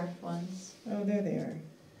 We have draft ones. Oh, there they are.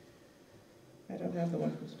 I don't have the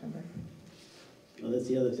one from September. Well, that's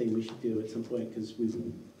the other thing we should do at some point, because we've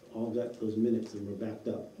all got those minutes and we're backed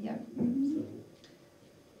up, Yeah. so.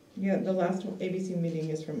 Yeah, the last ABC meeting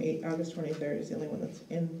is from August 23rd, is the only one that's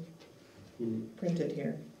in, mm. printed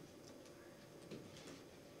here.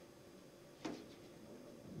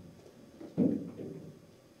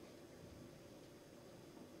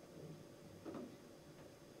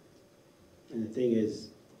 And the thing is,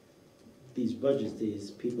 these budgets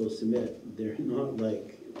these people submit, they're not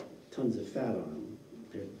like tons of fat on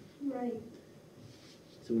them. Right.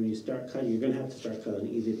 So when you start cutting, you're gonna have to start cutting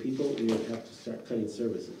either people or you're gonna have to start cutting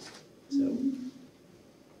services, so.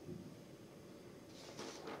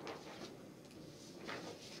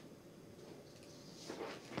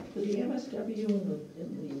 For the MSW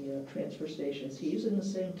in the transfer stations, he using the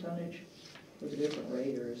same tonnage with a different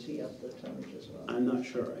rate, or is he up the tonnage as well? I'm not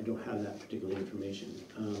sure, I don't have that particular information.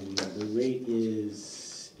 The rate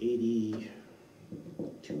is 82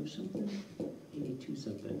 something, 82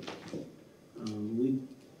 something. We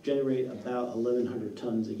generate about 1,100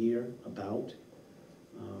 tons a year, about.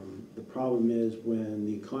 The problem is when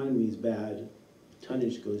the economy is bad,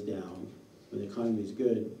 tonnage goes down. When the economy is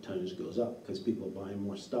good, tonnage goes up, because people are buying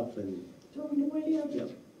more stuff and, Throwing away, yep.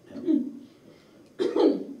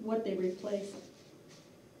 What they replaced.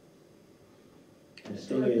 And the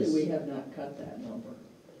thing historically, is, we have not cut that number.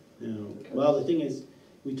 no, well, the thing is,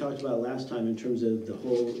 we talked about last time in terms of the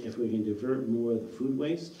whole, if we can divert more of the food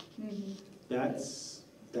waste, that's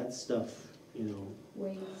stuff, you know.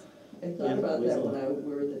 Ways. I Yeah, thought about waste that a when lot.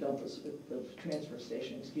 we were at the dump, the transfer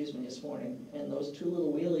station, this morning, and those two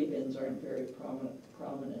little wheelie bins aren't very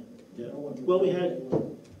prominent. Yeah. No one- Well, we had-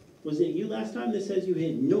 Was it you last time that says you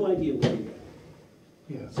had no idea where you were?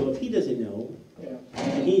 Yeah. So if he doesn't know, Yeah.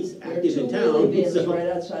 and he's There are active two in wheelie town, bins so. right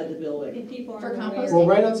outside the building. If people For aren't aware. composting? Well,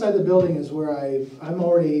 right outside the building is where I'm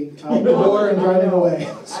already out the door and driving away.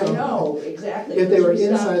 I So know, exactly. if they were because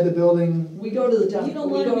we stopped- inside the building, We go to the dump, You don't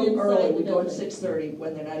we want them go inside early, the we go at building. 6:30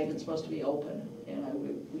 when they're not even supposed to be open.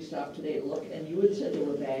 And we stopped today to look, and you had said there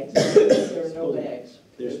were bags, there are no bags.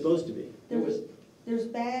 They're supposed to be. There was, There's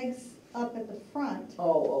bags up at the front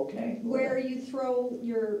oh, okay. where you throw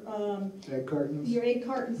your egg cartons. egg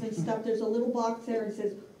cartons and stuff. There's a little box there and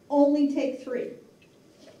says, only take 3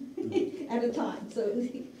 at a time. So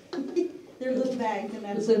they're little bags and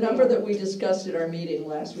that's. It's the number that we discussed at our meeting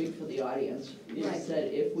last week for the audience. Right. Is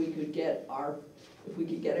that if we could get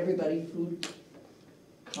everybody food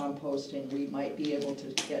composting, we might be able to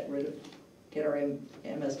get our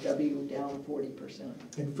MSW down 40%.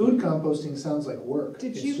 And food composting sounds like work.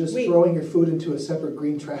 Did It's you- just wait. throwing your food into a separate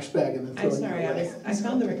green trash bag and then I'm throwing it sorry, away. I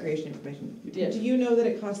found the recreation information. You did. Do you know that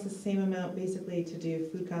it costs the same amount basically to do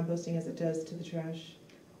food composting as it does to the trash?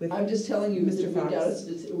 With I'm just telling you, Mr. that we Fox.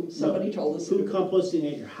 got somebody told us. Food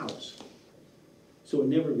composting at your house. So it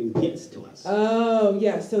never even gets to us. Oh,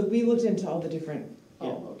 yeah, so we looked into all the different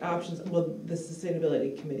Oh, okay. options. Well, the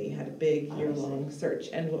sustainability committee had a big I year-long search,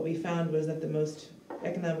 and what we found was that the most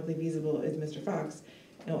economically feasible is Mr. Fox.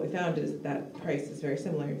 And what we found is that price is very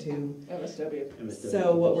similar to, MSW.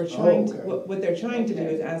 so what we're trying to, okay. what they're trying to do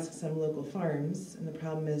Okay. is ask some local farms, and the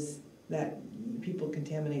problem is that people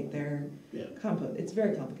contaminate their Yeah. compost. It's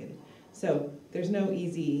very complicated. So there's no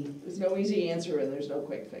easy, There's no easy answer and there's no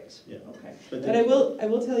quick fix. Yeah. Okay. But but I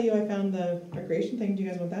will tell you, I found the recreation thing, do you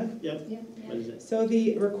guys want that? Yep, Yeah. what is it? So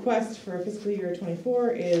the request for fiscal year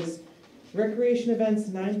 '24 is recreation events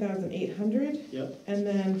 9,800. Yep. And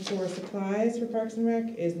then for supplies for Parks and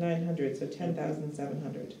Rec is 900, so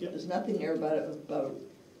 10,700. There's nothing there about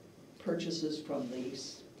purchases from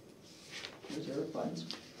these reserve funds.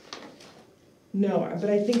 No, but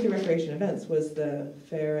I think the recreation events was the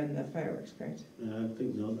fair and the fireworks, correct? I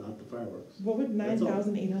think, no, not the fireworks. What would That's all.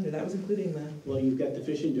 9,800, that was including the, Well, you've got the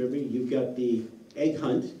fishing derby, you've got the egg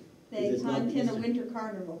hunt. They It's not hunt in a Easter. winter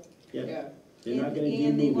carnival. Yeah. They're not gonna do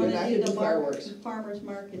And they movies. wanna They're not do gonna the do fireworks. farmer's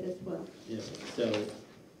market as well. Yeah, so,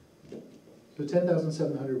 So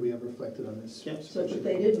 10,700 we have reflected on this. Yep. So, but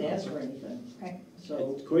they didn't ask for anything, Okay.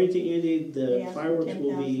 so. according to Andy, They the asked for fireworks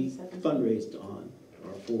will be 10,700. fundraised on,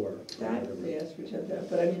 or for, or That- whatever. They asked for 10,000,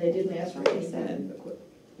 but I mean, they didn't ask for They anything. said.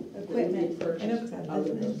 Equipment. I know, 'cause I Out live of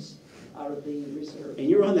in- those, out of the reserve. And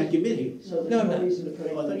you're on that committee. So No, there's I'm no not. reason to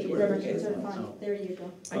put Oh, that's anything in right. the Okay. reserve They're fund. fine, there you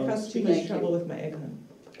go. I Oh, caused too speaking much of- trouble with my egg hunt.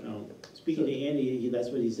 Oh, speaking to Andy, that's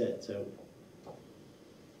what he said, so,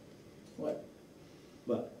 What?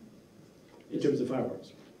 but, in terms of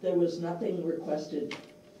fireworks. There was nothing requested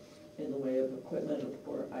in the way of equipment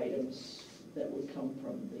or items that would come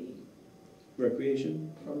from the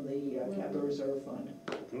Recreation, capital reserve fund.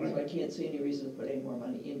 all So right, I can't see any reason to put any more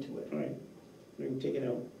money into it. all right, we can take it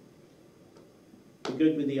out. You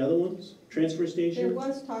good with the other ones? Transfer There station?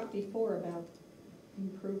 was talk before about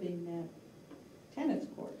improving that tennis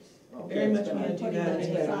courts. Okay, Very it's much been wanna on- do Putting that. that it's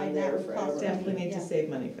been on aside, there that would forever. cost Definitely need to Yeah. save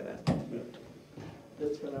money for that.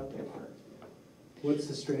 It's been out there for.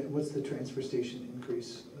 What's the transfer station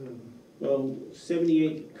increase? Well,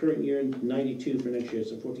 78 current year and 92 for next year,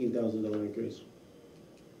 so $14,000 increase.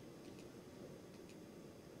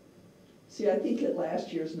 See, I think that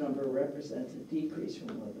last year's number represents a decrease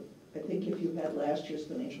from what I think if you had last year's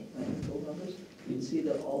financial planning tool numbers, you'd see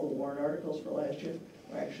that all the warrant articles for last year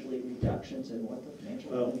were actually reductions in what the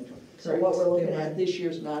financial Oh. planning tool. So what we're Correct. looking They were. at this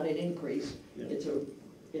year's not an increase, Yeah.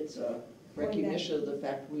 it's a recognition of the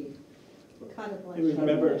fact we Kind of like. And cut it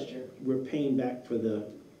remember, last year. we're paying back for the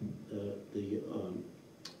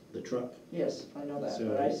truck. Yes, I know that, So-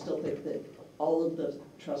 but I still think that all of the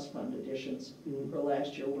trust fund additions for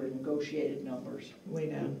last year were negotiated numbers. Way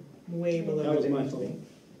down, way below. That what was they my need to fault. be.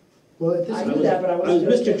 Well, at this I I knew was- that, but I was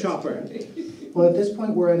Mr. gonna- Chopper. Well, at this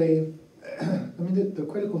point, we're at I mean, the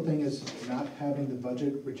critical thing is not having the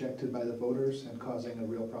budget rejected by the voters and causing a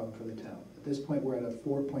real problem for the town. At this point, we're at a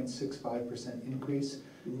 4.65% increase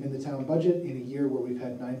in the town budget in a year where we've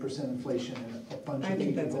had 9% inflation and a bunch I of key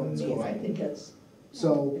think that's components go amazing. I up. think that's,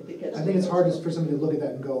 So, that's. I think it's hard for somebody to look at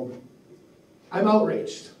that and go, I'm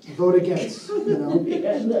outraged, vote against, you know?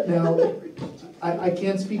 Yeah, Now, I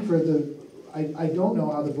can't speak for I don't know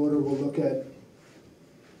how the voter will look at,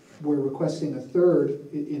 we're requesting a third,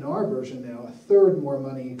 in our version now, a third more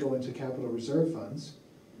money go into capital reserve funds.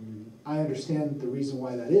 I understand the reason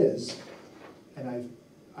why that is, and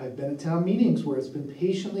I've been at town meetings where it's been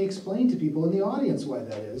patiently explained to people in the audience why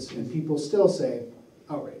that is, and people still say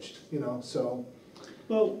outraged, you know, so.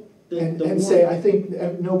 Well, And say, I think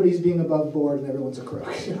nobody's being above board and everyone's a crook,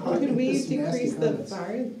 you know. Could we Just nasty decrease the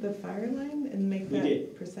comments. fire line and make We that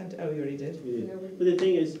did. percent, oh, you already did? We did. But the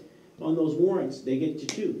thing is, on those warrants, they get to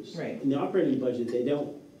choose. Right. In the operating budget, they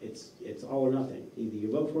don't. It's all or nothing. Either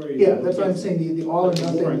you vote for it or you Yeah, vote that's what I'm against it. saying, the all or But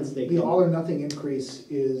the warrants, they nothing, the can- all or nothing increase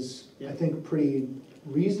is, I Yeah. think, pretty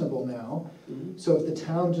reasonable now. Mhm. So if the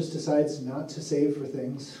town just decides not to save for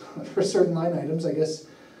things, for certain line items, I guess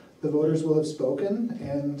the voters will have spoken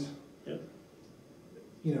and, Yeah.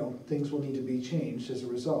 you know, things will need to be changed as a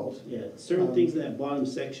result. Yeah, certain things in that bottom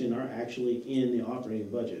section are actually in the operating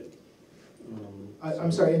budget.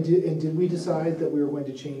 I'm sorry, and did we decide that we were going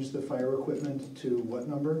to change the fire equipment to what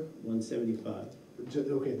number? 175,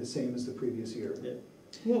 Okay, the same as the previous year,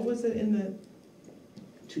 What was it in the,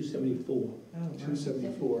 274. oh, wow.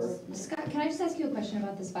 274. Scott, can I just ask you a question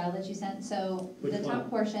about this file that you sent? So Which the top one?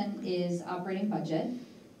 portion is operating budget.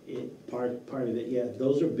 Part of it, yeah.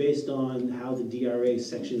 Those are based on how the DRA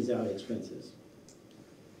sections out expenses.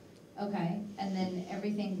 Okay, and then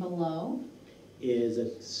everything below, Is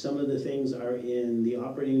that some of the things are in the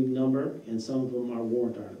operating number and some of them are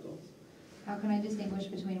warrant articles. how can I distinguish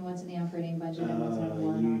between what's in the operating budget and what's in a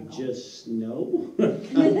warrant You article? just know. I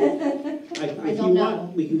If you don't know.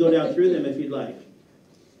 want, we can go down through them if you'd like.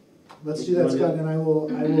 Let's do that, Scott, and I will,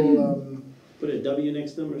 Put a W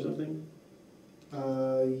next to them or something.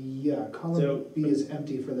 yeah, column So- B is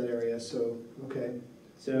empty for that area, so, okay.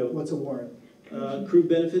 So, What's a warrant? crew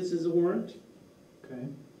benefits is a warrant. Okay.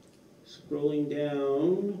 Scrolling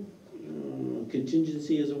down,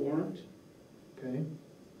 Contingency is a warrant. Okay,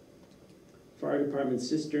 Fire department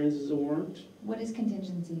cisterns is a warrant. What is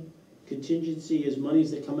contingency? Contingency is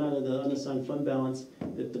monies that come out of the unassigned fund balance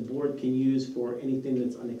that the board can use for anything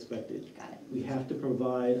that's unexpected. Got it. We have to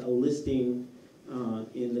provide a listing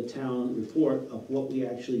in the town report of what we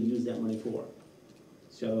actually use that money for.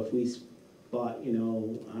 So if we bought,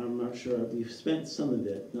 I'm not sure, we've spent some of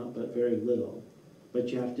it, not but very little, but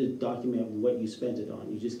you have to document what you spent it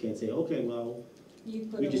on. You just can't say, okay, well, You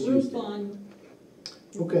put We a just used roof it. on,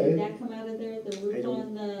 Okay. did that come out of there, the I roof don't-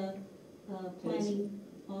 on the planning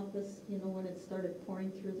office, when it started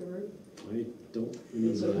pouring through the roof? I don't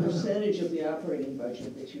It's a remember. percentage of the operating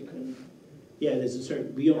budget that you can, Yeah, there's a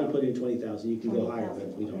certain, we only put in 20,000, you can go higher,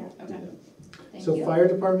 but we don't 20,000, do yeah, okay. that. Thank so you. fire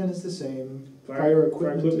department is the same, fire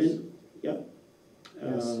equipment is. Yep.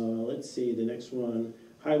 Yes. Let's see, the next one,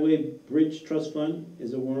 highway bridge trust fund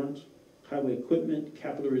is a warrant. Highway equipment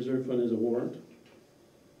capital reserve fund is a warrant.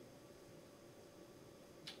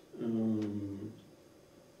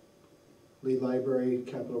 Lee Library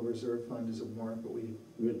Capital Reserve Fund is a warrant, but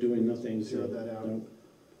We're doing nothing, so. Zeroed that out. no.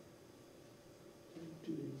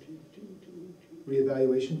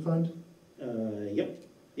 reevaluation fund,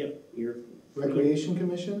 Yep, your recreation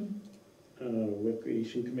commission,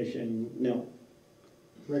 recreation commission, no,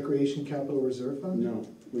 recreation capital reserve fund? no,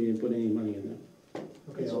 we didn't put any money in that.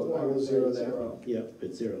 Okay, it's a I will warrant, zero it's that. zero. Yep,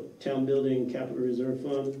 it's zero. Town building capital reserve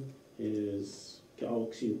fund is,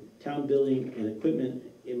 town building and equipment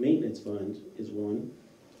and maintenance fund is one.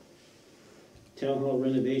 Town hall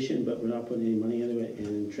renovation, but we're not putting any money into it,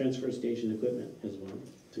 and transfer station equipment is one.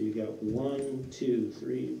 So you got 1, 2,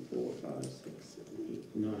 3, 4, 5, 6, 7,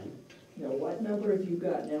 8, 9. Now, what number have you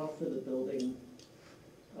got now for the building?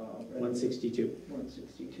 162.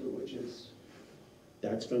 162, which is,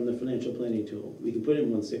 That's from the financial planning tool. We can put in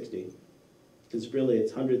 160. Because really,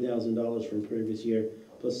 it's $100,000 from previous year,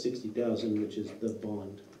 plus 60,000, which is the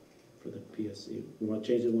bond for the PSC. We want to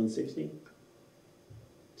change it to 160?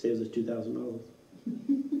 Saves us $2,000.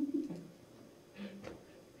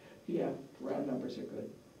 yeah, round numbers are good.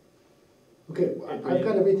 Okay, I've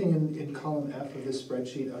got everything in column F of this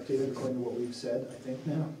spreadsheet updated according to what we've said, I think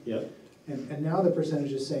now. Yep. And now the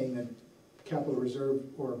percentage is saying that capital reserve,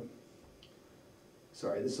 or,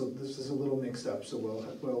 sorry, this is a little mixed up, so well,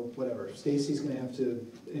 whatever. Stacy's gonna have to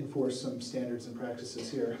enforce some standards and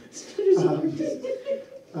practices here.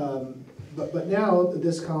 But now,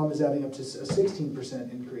 this column is adding up to a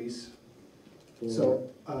 16% increase. So,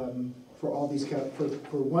 for all these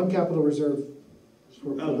for one capital reserve,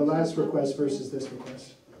 for the last request versus this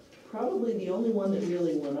request. Probably the only one that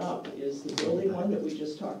really went up is the building one that we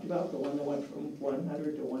just talked about, the one that went from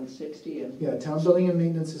 100 to 160, and Yeah, town building and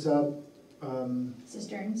maintenance is up.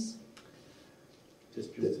 Cisterns?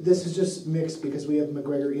 This is just mixed because we have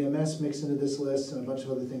McGregor EMS mixed into this list and a bunch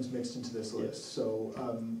of other things mixed into this list. So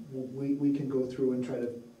we can go through and try to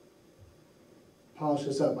polish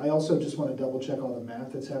this up. I also just want to double check all the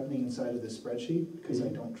math that's happening inside of this spreadsheet because I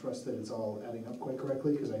don't trust that it's all adding up quite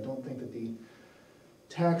correctly, because I don't think that the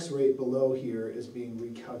tax rate below here is being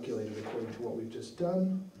recalculated according to what we've just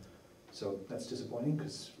done. So that's disappointing,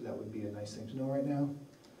 because that would be a nice thing to know right now.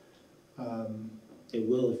 It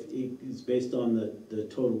will, it's based on the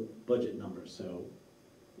total budget number, so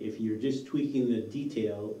if you're just tweaking the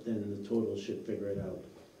detail, then the total should figure it out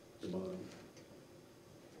at the bottom.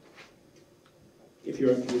 If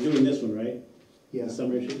you're doing this one, right? Yeah. The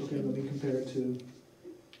summary sheet? Okay, let me compare it to,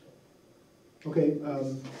 okay,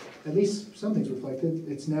 at least something's reflected.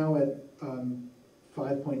 It's now at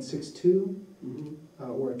 5.62, Mhm.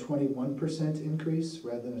 or a 21% increase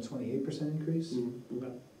rather than a 28% increase.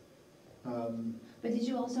 Okay. But did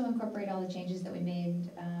you also incorporate all the changes that we made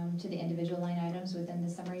to the individual line items within the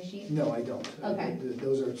summary sheet? No, I don't. Okay.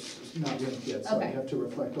 Those are not linked yet, so I Okay. have to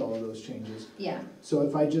reflect all of those changes. Yeah, So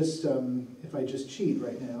if I just cheat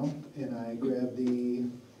right now and I grab the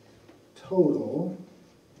total,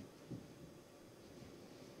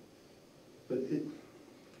 but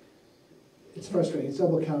it's frustrating, it's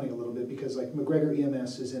double counting a little bit because like McGregor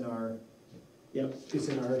EMS is in our Yep.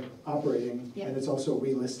 operating, Yep. and it's also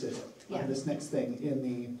relisted Yeah. on this next thing in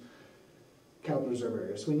the capital reserve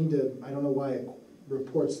area. So we need to, I don't know why it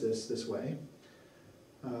reports this way.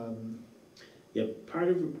 Yep, part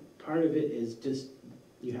of it is just,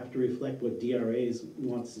 you have to reflect what DRAs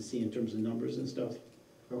wants to see in terms of numbers and stuff.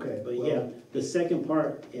 Okay, But well, yeah, the second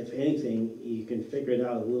part, if anything, you can figure it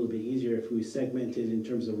out a little bit easier if we segmented in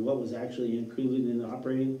terms of what was actually included in the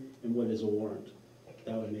operating and what is a warrant.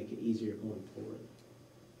 That would make it easier going forward.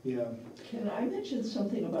 yeah, can I mention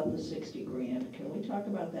something about the 60 grand? Can we talk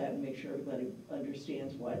about that and make sure everybody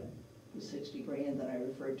understands what the 60 grand that I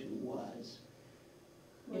referred to was.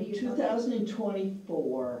 What are In you talking-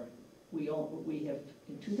 2024, we have,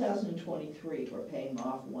 in 2023, we're paying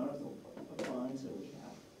off one of the bonds that we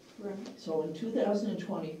have. Right, So in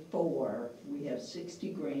 2024, we have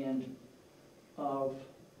 60 grand of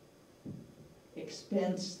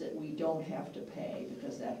expense that we don't have to pay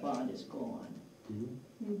because that bond is gone.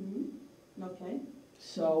 okay.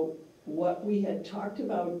 So what we had talked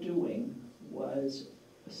about doing was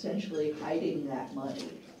essentially hiding that money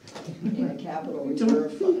in a capital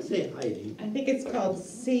reserve Don't fund. say hiding. I think it's called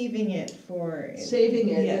saving it for. Saving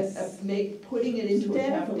it, Yes. putting it into a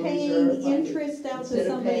Instead of capital paying reserve fund. interest out Instead to of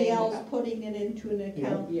somebody paying- else, putting it into an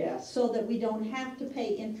account, Yes, so that we don't have to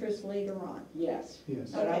pay interest later on. yes.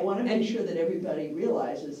 Yes. But I Okay. wanna And- make sure that everybody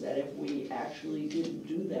realizes that if we actually didn't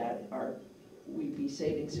do that, we'd be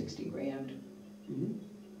saving 60 grand Mhm.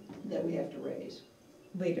 that we have to raise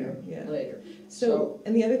Later, yeah. later. So,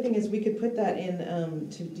 and the other thing is, we could put that in,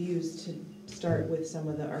 to use to start with some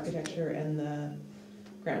of the architecture and the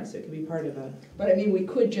grounds, so it could be part of a, But I mean, we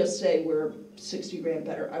could just say we're 60 grand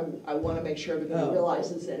better. I wanna make sure everybody Oh.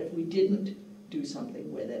 realizes that if we didn't do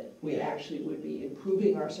something with it, we Yeah. actually would be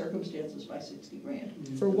improving our circumstances by 60 grand.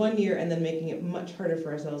 for 1 year, and then making it much harder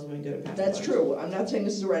for ourselves when we go to pass. That's the true. I'm not saying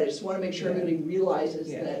this is right. I just wanna make sure Yeah. everybody realizes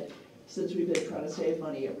Yeah. that since we've been trying to save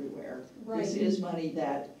money everywhere, this Right. is money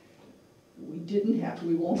that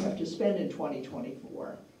we won't have to spend in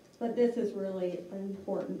 2024. But this is really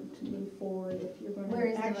important to move forward if you're Where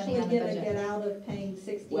is gonna the money actually on the get budget? out of paying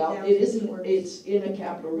 60,000 Well, it isn't, towards. it's in a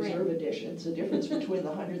capital reserve Right. addition. It's the difference between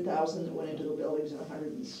the 100,000 that went into the buildings and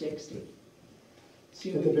 160.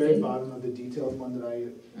 See, At the very bottom of the detailed one that I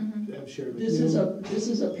Mhm. have shared with you. This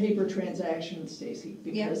is a paper transaction, Stacy,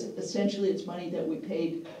 because essentially it's money that we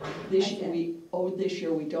paid this I year, see. we owed this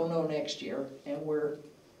year, we don't owe next year, and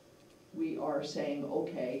we are saying,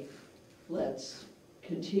 okay, let's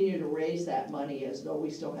continue to raise that money as though we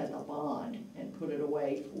still had a bond and put it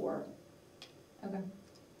away for, Okay.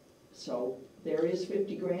 so there is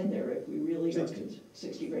 50 grand there if we really are, 60.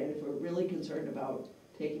 60 grand, if we're really concerned about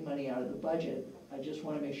taking money out of the budget. I just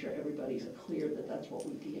wanna make sure everybody's clear that that's what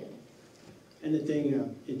we did. And the thing, Yeah.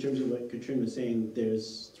 in terms of what Katrina was saying,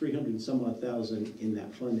 there's 300 and some odd thousand in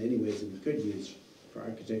that fund anyways that we could use for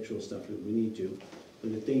architectural stuff if we need to.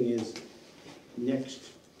 But the thing is, next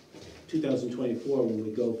 2024, when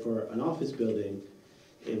we go for an office building,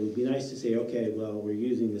 it would be nice to say, okay, well, we're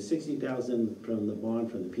using the 60,000 from the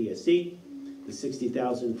bond from the PSC, the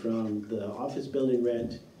 60,000 from the office building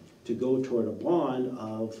rent to go toward a bond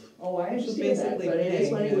of, Oh, I So understand that, basically but it is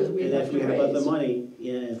paying, money yeah. that we and have if to we have other raise. money,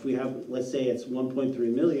 yeah, if we have, let's say it's 1.3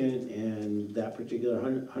 million, and that particular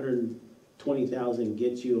 120,000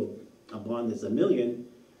 gets you a bond that's $1 million,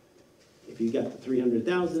 if you got the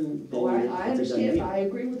 300,000, then Oh, I it's a done understand, deal. I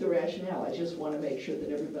agree with the rationale, I just wanna make sure that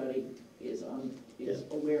everybody is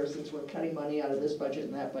aware, since we're cutting money out of this budget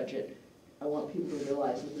and that budget, I want people to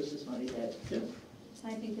realize that this is money that,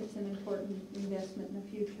 I think it's an important investment in the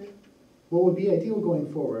future. What would be ideal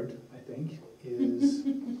going forward, I think, is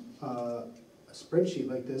a spreadsheet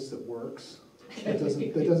like this that works, that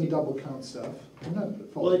doesn't double count stuff. I'm not Well,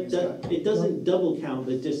 faulting you, Scott. it doesn't double count,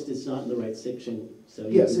 but just it's not in the right section, so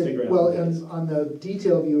you Yes, can figure out. well, what it is. and on the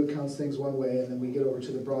detail view, it counts things one way, and then we get over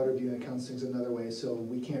to the broader view, and it counts things another way, so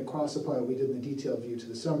we can't cross-apply what we did in the detailed view to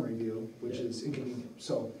the summary view, which Yeah. is inconvenient,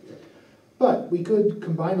 so. But we could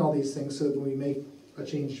combine all these things so that when we make a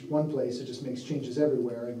change one place, it just makes changes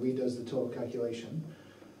everywhere and redoes the total calculation.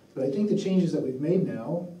 But I think the changes that we've made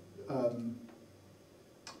now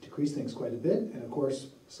decrease things quite a bit, and of course,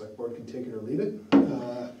 the select board can take it or leave it,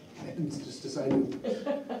 and just decide who.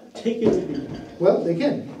 Take it, Well, they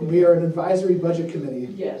can, we are an advisory budget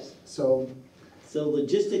committee, yes, so, so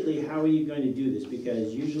logistically, how are you going to do this?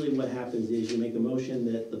 Because usually what happens is you make a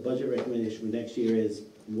motion that the budget recommendation for next year is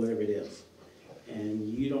whatever it is. And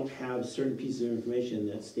you don't have certain pieces of information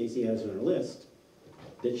that Stacy has on her list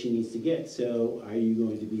that she needs to get. So are you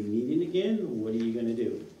going to be meeting again? What are you gonna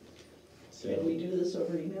do? can we So, do this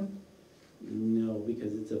over email? no,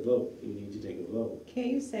 because it's a vote. You need to take a vote. Can't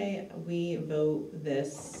you say we vote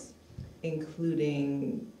this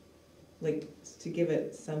including, like, to give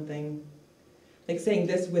it something, like saying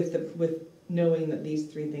this with knowing that these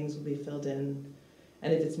three things will be filled in,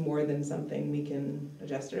 and if it's more than something, we can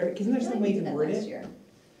adjust it, or isn't there I feel some like way we you did can that word last it? year.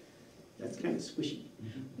 That's kind of squishy.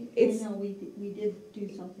 It's- I know, we did do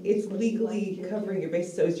something. It's squishy last legally year. covering your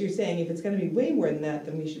bases, so as you're saying, if it's gonna be way more than that,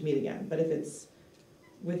 then we should meet again, but if it's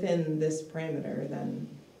within this parameter, then,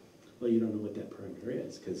 Well, you don't know what that parameter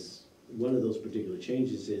is, because one of those particular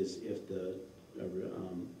changes is if the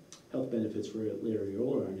health benefits for Larry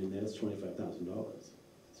Oler, and that's $25,000.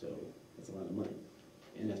 So That's a lot of money.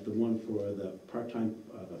 And if the one for the part-time,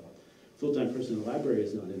 the full-time person in the library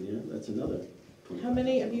is not in there, that's another $25,000. How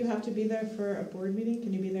many of you have to be there for a board meeting?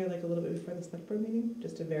 Can you be there like a little bit before the select board meeting,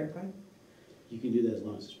 just to verify? You can do that as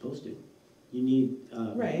long as it's posted. You need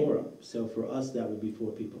a Right. quorum, so for us, that would be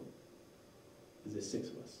 4 people. Because there's 6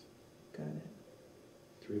 of us. Got it.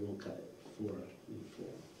 3 won't cut it, 4, need 4.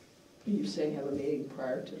 You say have a meeting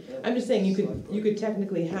prior to the. I'm just saying, you select board. could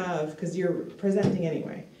technically have, because you're presenting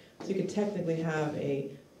anyway, so you could technically have a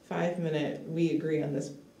 5-minute, we agree on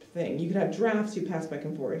this thing. You could have drafts you pass back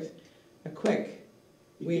and forth, a quick,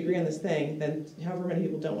 we agree on this thing, then however many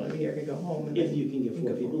people don't want to be here can go home and If then you can get 4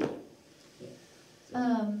 go people. forward.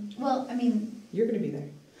 Yeah. Well, I mean, You're gonna be there.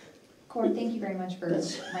 Cord, thank you very much for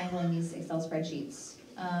That's- wrangling these Excel spreadsheets.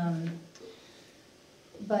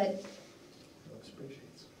 But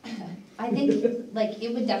Spreadsheets. I think, like,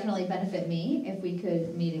 it would definitely benefit me if we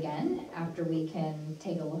could meet again after we can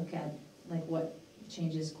take a look at, like, what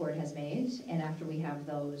changes Cord has made, and after we have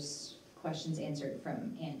those questions answered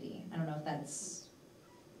from Andy. I don't know if that's,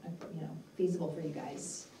 feasible for you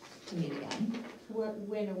guys to meet again.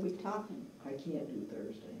 When are we talking? I can't do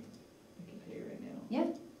Thursday. I can tell you right now. Yeah,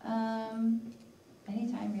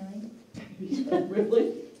 anytime, really.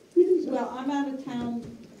 Really? Well, I'm out of town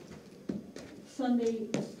Sunday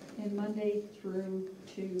and Monday through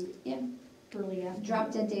to Yeah. early afternoon.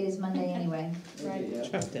 Drop dead date is Monday anyway. Right. Yeah.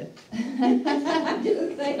 Trust it. I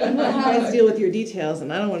didn't say You guys deal with your details,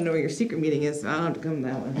 and I don't wanna know where your secret meeting is, so I don't have to come to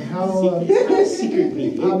that one. Secret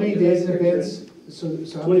meeting. How many days in advance, so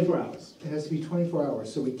how many, 24 hours. it has to be 24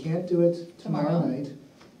 hours, so we can't do it tomorrow Tomorrow. night.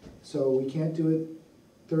 So we can't do it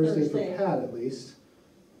Thursday for Thursday. Pat at least,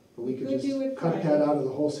 but we could Could do just it cut Pat Friday. out of the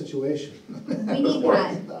whole situation. We need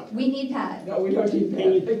Pat, we need Pat. No, we don't need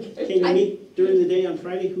Can you, that. can you meet during the day on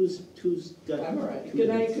Friday? Who's got? I'm all right. Good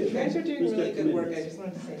night, You good guys night. are doing Who's got really good work, I commitments? just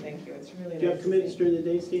wanted to say thank you, it's really nice. Do you have to commitments see. during the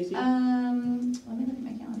day, Stacy? Let me look at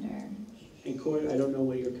my calendar. And Corey, I don't know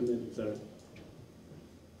what your commitments are.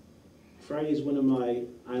 Friday's one of my,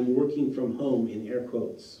 I'm working from home in air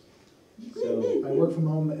quotes. So, I work from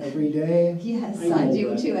home every day. Yes, I I know do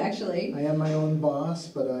that. too, actually. I am my own boss,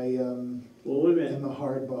 but I well, wait a am minute. a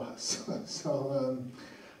hard boss, so,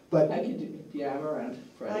 but I can do, yeah, I'm around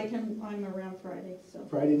Friday. I'm around Friday, so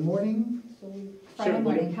Friday morning, Friday Sure,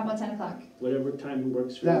 morning, how about 10 o'clock? Whatever time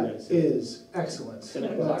works for you that guys. is excellent. 10 10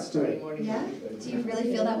 o'clock o'clock Let's do Friday it. morning. Yeah? would be good. Do you really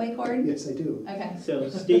feel that way, Cord? Yes, I do. Okay, So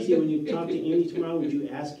Stacy, when you talk to Andy tomorrow, would you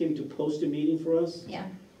ask him to post a meeting for us yeah.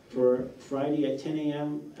 for Friday at 10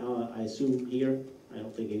 a.m.? I assume here. I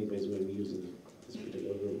don't think anybody's going to be using this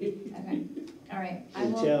particular room. Okay, all right. I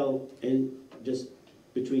And will, tell, and just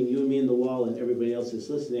between you and me and the wall and everybody else that's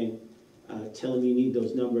listening, tell them you need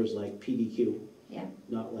those numbers like PDQ, yeah,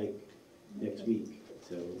 not like next week,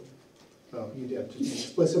 so. Oh, you have to be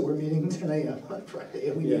explicit, we're meeting 10 a.m. on Friday,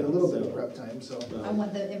 and we need Yeah, a little bit so- of prep time, so. I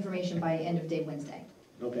want the information by end of day Wednesday.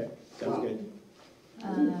 Okay, sounds Wow. good.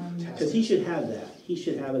 Fantastic. Because he should have that, he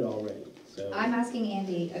should have it already, so. I'm asking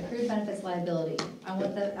Andy, accrued benefits liability. I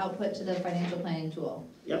want the output to the financial planning tool.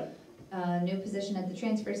 Yep, New position at the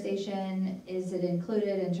transfer station, is it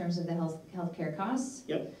included in terms of the healthcare costs?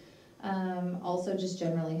 Yep. Also just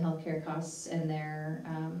generally healthcare costs and their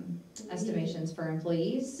estimations for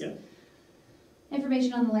employees. Yep.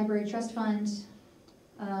 Information on the library trust fund.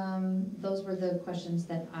 Those were the questions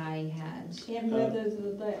that I had. And whether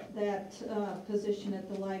that position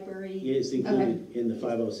at the library, it's included in the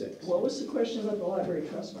 506. What was the question about the library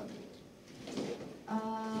trust fund?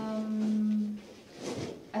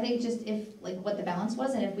 I think just if, like, what the balance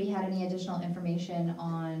was, and if we had any additional information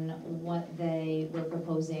on what they were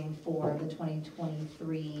proposing for the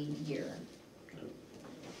 2023 year.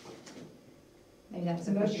 Maybe that was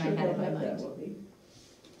a I'm not question I sure had they'll in my have that, mind. will they?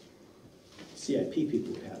 CIP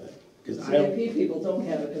people have it, because I don't, CIP people don't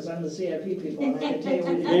have it, because I'm the CIP people, and I can tell you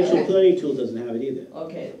what it financial is. planning tool doesn't have it either.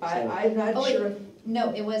 Okay, I'm not Oh, wait. sure.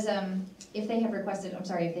 No, it was, if they had requested, I'm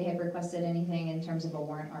sorry, if they had requested anything in terms of a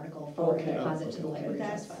warrant article for Okay. deposit to the Okay. library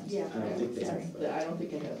that's, trust fund. yeah. I don't think they Sorry. have. I don't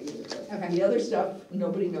think I have either. but Okay. The other stuff,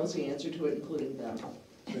 nobody knows the answer to it, including them.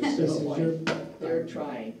 This is your, They're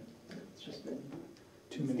trying. It's just been,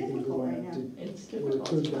 too many It's things we're difficult going right to do. it's Were difficult.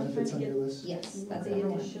 accrued benefits on your list? Yes, that's a good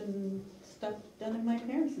one. and stuff done in my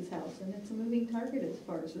parents' house, and it's a moving target as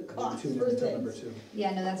far as the cost Tune for into number things. 2.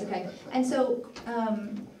 Yeah, no, that's okay. And so,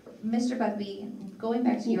 Mr. Bugby, going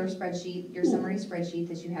back to your spreadsheet, your summary spreadsheet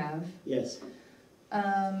that you have, Yes,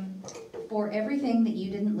 for everything that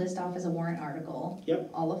you didn't list off as a warrant article.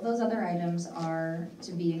 Yep. All of those other items are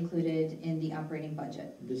to be included in the operating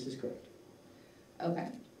budget. this is correct. Okay.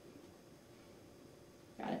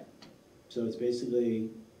 Got it. So it's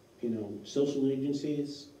basically, social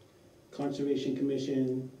agencies, Conservation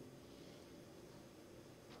Commission.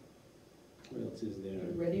 What else is there?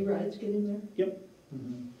 Ready Rides get in there?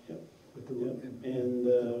 Mhm. Yep. With the, Yep. and And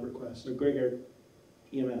the request. McGregor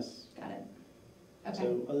EMS. Got it. Okay,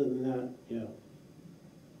 So other than that, yeah.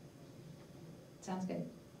 sounds good.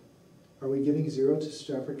 Are we giving 0 to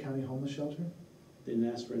Stratford County Homeless Shelter? Didn't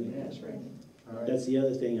ask for anything. Yeah, that's right. All right. That's the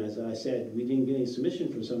other thing, as I said, we didn't get any submission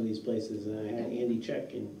from some of these places, and I had Andy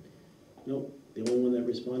check, and nope, the only one that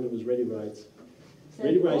responded was Ready Rides. So,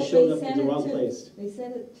 Ready Rides oh, showed they up at sent the it wrong to- place. They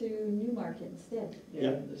sent it to Newmarket instead.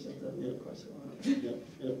 Yeah, this is the Yeah. request.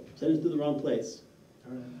 Yep, sent it to the wrong place.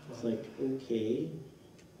 All right. It's like, okay,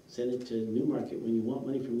 send it to Newmarket when you want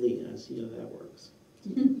money from Lee, I see how that works.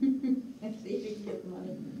 And see if you can get the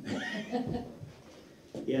money.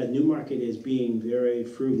 Yeah, Newmarket is being very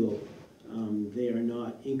frugal. They are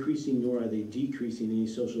not increasing nor are they decreasing any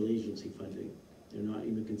social agency funding. They're not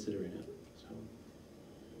even considering it, so.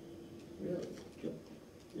 Really?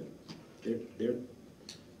 They're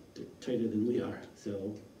tighter than we are,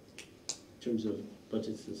 so, in terms of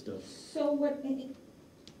budgets and stuff. So what Andy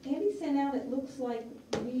sent out, it looks like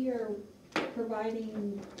we are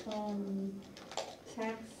providing,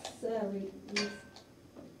 tax,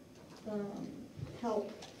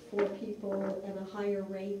 help for people at a higher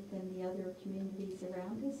rate than the other communities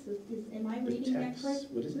around us. Am I The reading that tax, correct?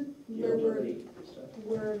 what is it? Where we're, stuff.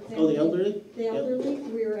 we're. Oh, the elderly? The elderly,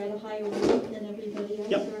 we're at a higher rate than everybody else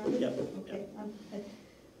Yep, around us? yep, Okay.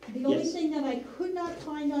 The only Yes. thing that I could not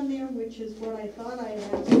find on there, which is what I thought I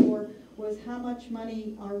had asked for, was how much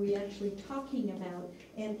money are we actually talking about?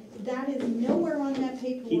 And that is nowhere on that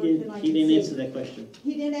He paperwork didn't, that I he can didn't see. answer that question.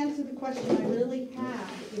 He didn't answer the question I really had.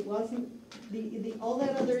 It wasn't, all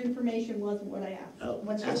that other information wasn't what I asked. I'll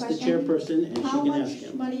What's the ask the question? chairperson and she How can ask much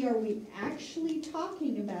him. money are we actually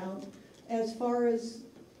talking about as far as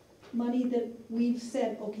money that we've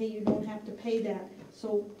said, okay, you don't have to pay that?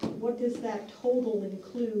 So what does that total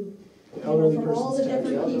include? You know, Elderly from all the person's tax.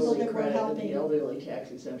 different people Elderly that we're credit and helping. the elderly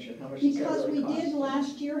tax exemption, how much does that Because really we cost? did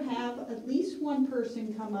last year have at least one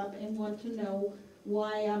person come up and want to know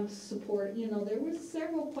why I'm there was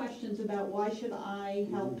several questions about why should I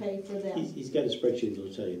help pay for them. He's got a spreadsheet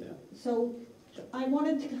that'll tell you that. So I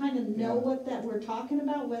wanted to kind of know Yeah. what that we're talking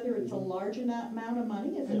about, whether it's a large amount of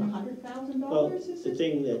money, is it $100,000, Well, is the it?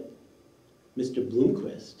 thing that Mr.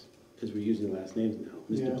 Bloomquist, because we're using last names now,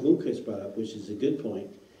 Yeah. Mr. Bloomquist brought up, which is a good point,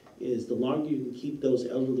 is the longer you can keep those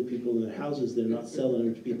elderly people in their houses, they're not selling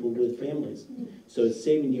them to people with families. So it's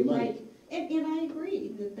saving you You're money. right, and I agree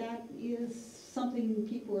that that is something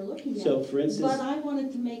people are looking at. So for instance, But I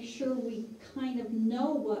wanted to make sure we kind of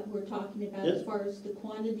know what we're talking about as Yeah. far as the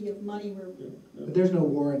quantity of money we're, But there's no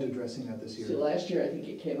warrant addressing that this See, year. last year, I think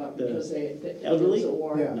it came up The because there elderly? was a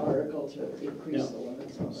warrant Yeah. article to increase No. the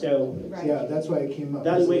limits on that. So- right. Yeah, that's why it came up.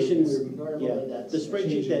 Valuations- We're- Normally, yeah, that's. the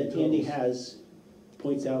spreadsheet that Changing Andy totals. has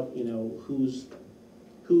points out, who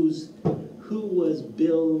was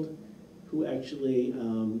billed, who actually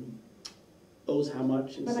owes how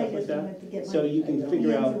much and But I stuff like just that. wanted to get So my you can hands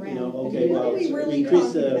figure out, around. okay, What well, are we we really increase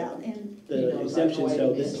talking the, about? And, the exemption,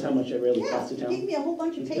 so this is how much it really yeah, costs the you gave town. me a whole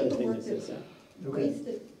bunch of He's got a thing paperwork that says that's that. Okay.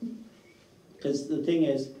 wasted. Because the thing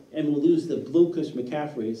is, and we'll lose the Bloomquist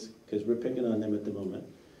McCaffreys, because we're picking on them at the moment.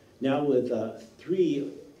 Now with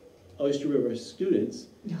 3 Oyster River students,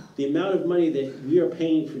 the amount of money that we are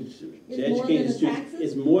paying to Is more educate than the his students taxes?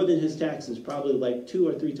 is more than his taxes, probably like 2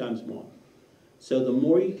 or 3 times more. So the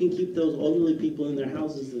more you can keep those elderly people in their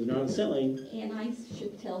houses that are not selling, And I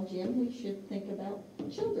should tell Jim, we should think about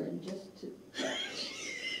children, just to,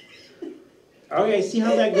 okay, see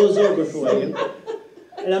how that goes over for you.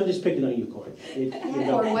 And I'm just picking on you, Cory.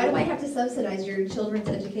 Or why do I have to subsidize your children's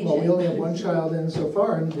education? Well, we only have one child in so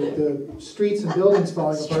far, and with the streets and buildings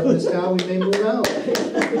falling apart in this town, we may move out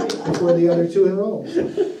before the other 2 enroll.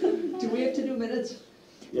 Do we have to do minutes?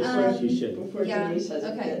 Yes, you should. Before Yeah, Denise has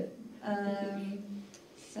a okay. bid?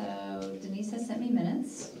 So Denise has sent me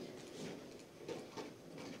minutes.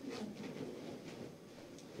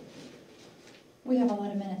 We have a lot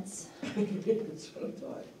of minutes. That's what I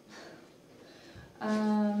thought.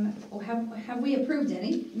 Well, have we approved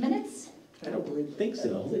any minutes? I don't think I don't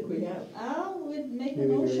so. think we have. I would make a Maybe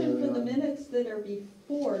we're motion for early the on. minutes that are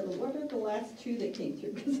before, what are the last 2 that came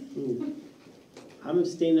through? 'Cause Ooh. I'm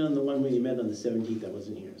abstaining on the one when you met on the 17th, I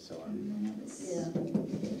wasn't here, so Minutes. Yeah.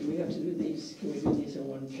 Do we have to do these, can we do these in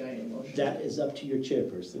one giant motion? that is up to your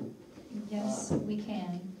chairperson. Yes, we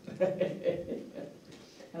can.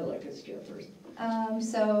 I like us chairperson.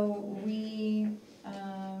 So we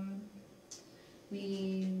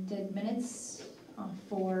did minutes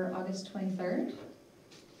for August 23rd.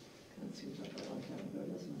 That seems like a long time ago,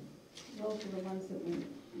 doesn't it? Those are the ones that went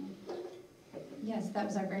Yes, that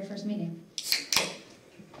was our very first meeting.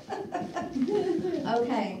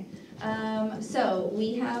 Okay, so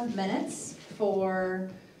we have minutes for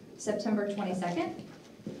September 22nd,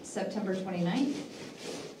 September 29th,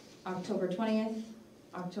 October 20th,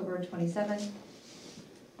 October 27th,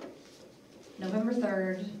 November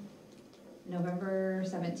 3rd, November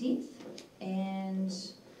 17th, and,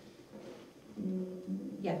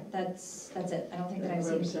 yeah, that's it. I don't think that I've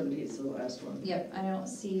November seen. 17th is the last one. Yep, I don't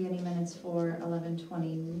see any minutes for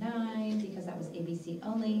 11/29 because that was ABC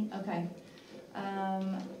only, okay.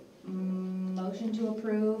 Motion to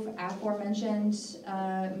approve aforementioned,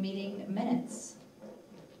 meeting minutes.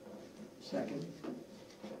 Second.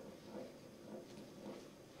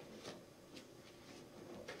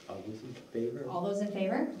 All those in favor? All those in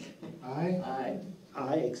favor? Aye. Aye.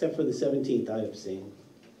 Aye, except for the 17th, I abstain,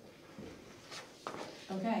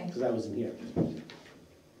 Okay, because I wasn't here.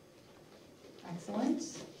 excellent.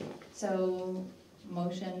 So,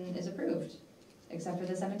 motion is approved, except for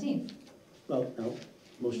the 17th. Well, no,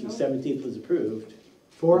 motion No. 17th was approved.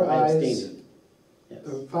 4 I ayes, abstained. Yes.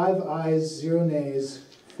 5 ayes, 0 nays,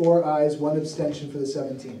 4 ayes, 1 abstention for the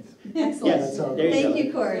 17th. Excellent. Yes, all. there you go. Thank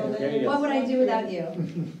you, Cord. There you go. What would I do without you?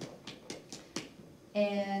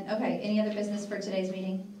 And, okay, any other business for today's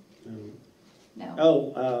meeting? No.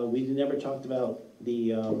 Oh, we never talked about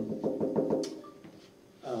the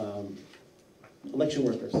election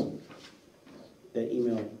workers. That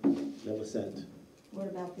email that was sent. What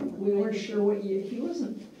about the? We weren't sure what year, he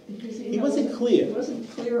wasn't, his He email wasn't He clear. wasn't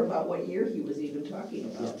clear about what year he was even talking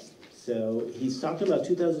about. Yes. So he's talking about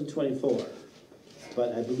 2024,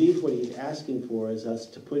 but I believe what he's asking for is us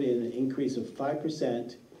to put in an increase of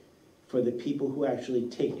 5% for the people who actually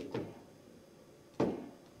take it.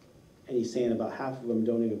 And he's saying about half of them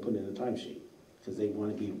don't even put in a timesheet, because they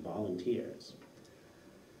want to be volunteers.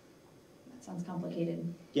 That sounds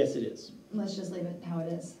complicated. Yes, it is. Let's just leave it how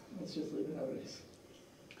it is. Let's just leave it how it is.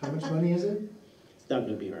 How much money is it? It's not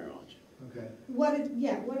gonna be very much. Okay. What is A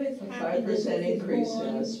happening is 5% it's increase in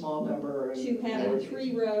going a small number. to having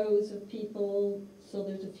 3 rows of people, so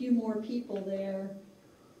there's a few more people there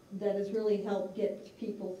that has really helped get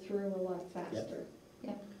people through a lot faster.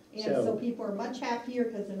 Yep. And So- so people are much happier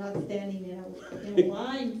because they're not standing in a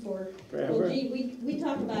line for, well, Forever. gee, we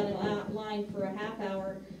talk about a line for a half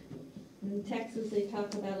hour. In Texas, they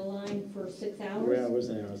talk about a line for 6 hours. Hours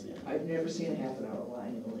and hours, yeah. I've never seen a half an hour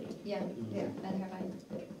line in the league. Yeah, Yeah. neither have I.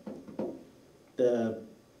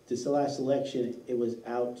 This last election, it was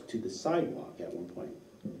out to the sidewalk at one point.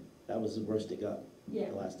 That was the worst it got, Yeah.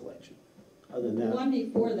 the last election. Other than The that, one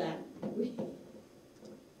before that,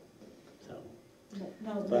 so.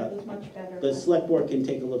 no, But that was much better. The select board can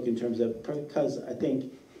take a look in terms of, because I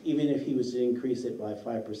think even if he was to increase it by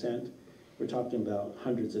 5%, we're talking about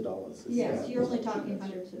hundreds of dollars. Yes, you're only talking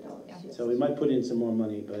hundreds of dollars, Yeah. yes. So we might put in some more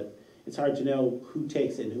money, but it's hard to know who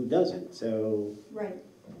takes it and who doesn't. So Right.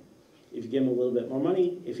 if you give him a little bit more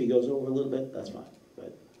money, if he goes over a little bit, that's fine,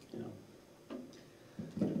 but, you know.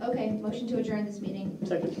 Okay, motion to adjourn this meeting.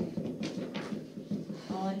 Second,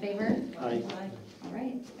 All in favor? aye. All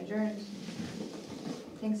right, adjourned.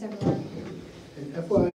 Thanks, everyone. And FYI,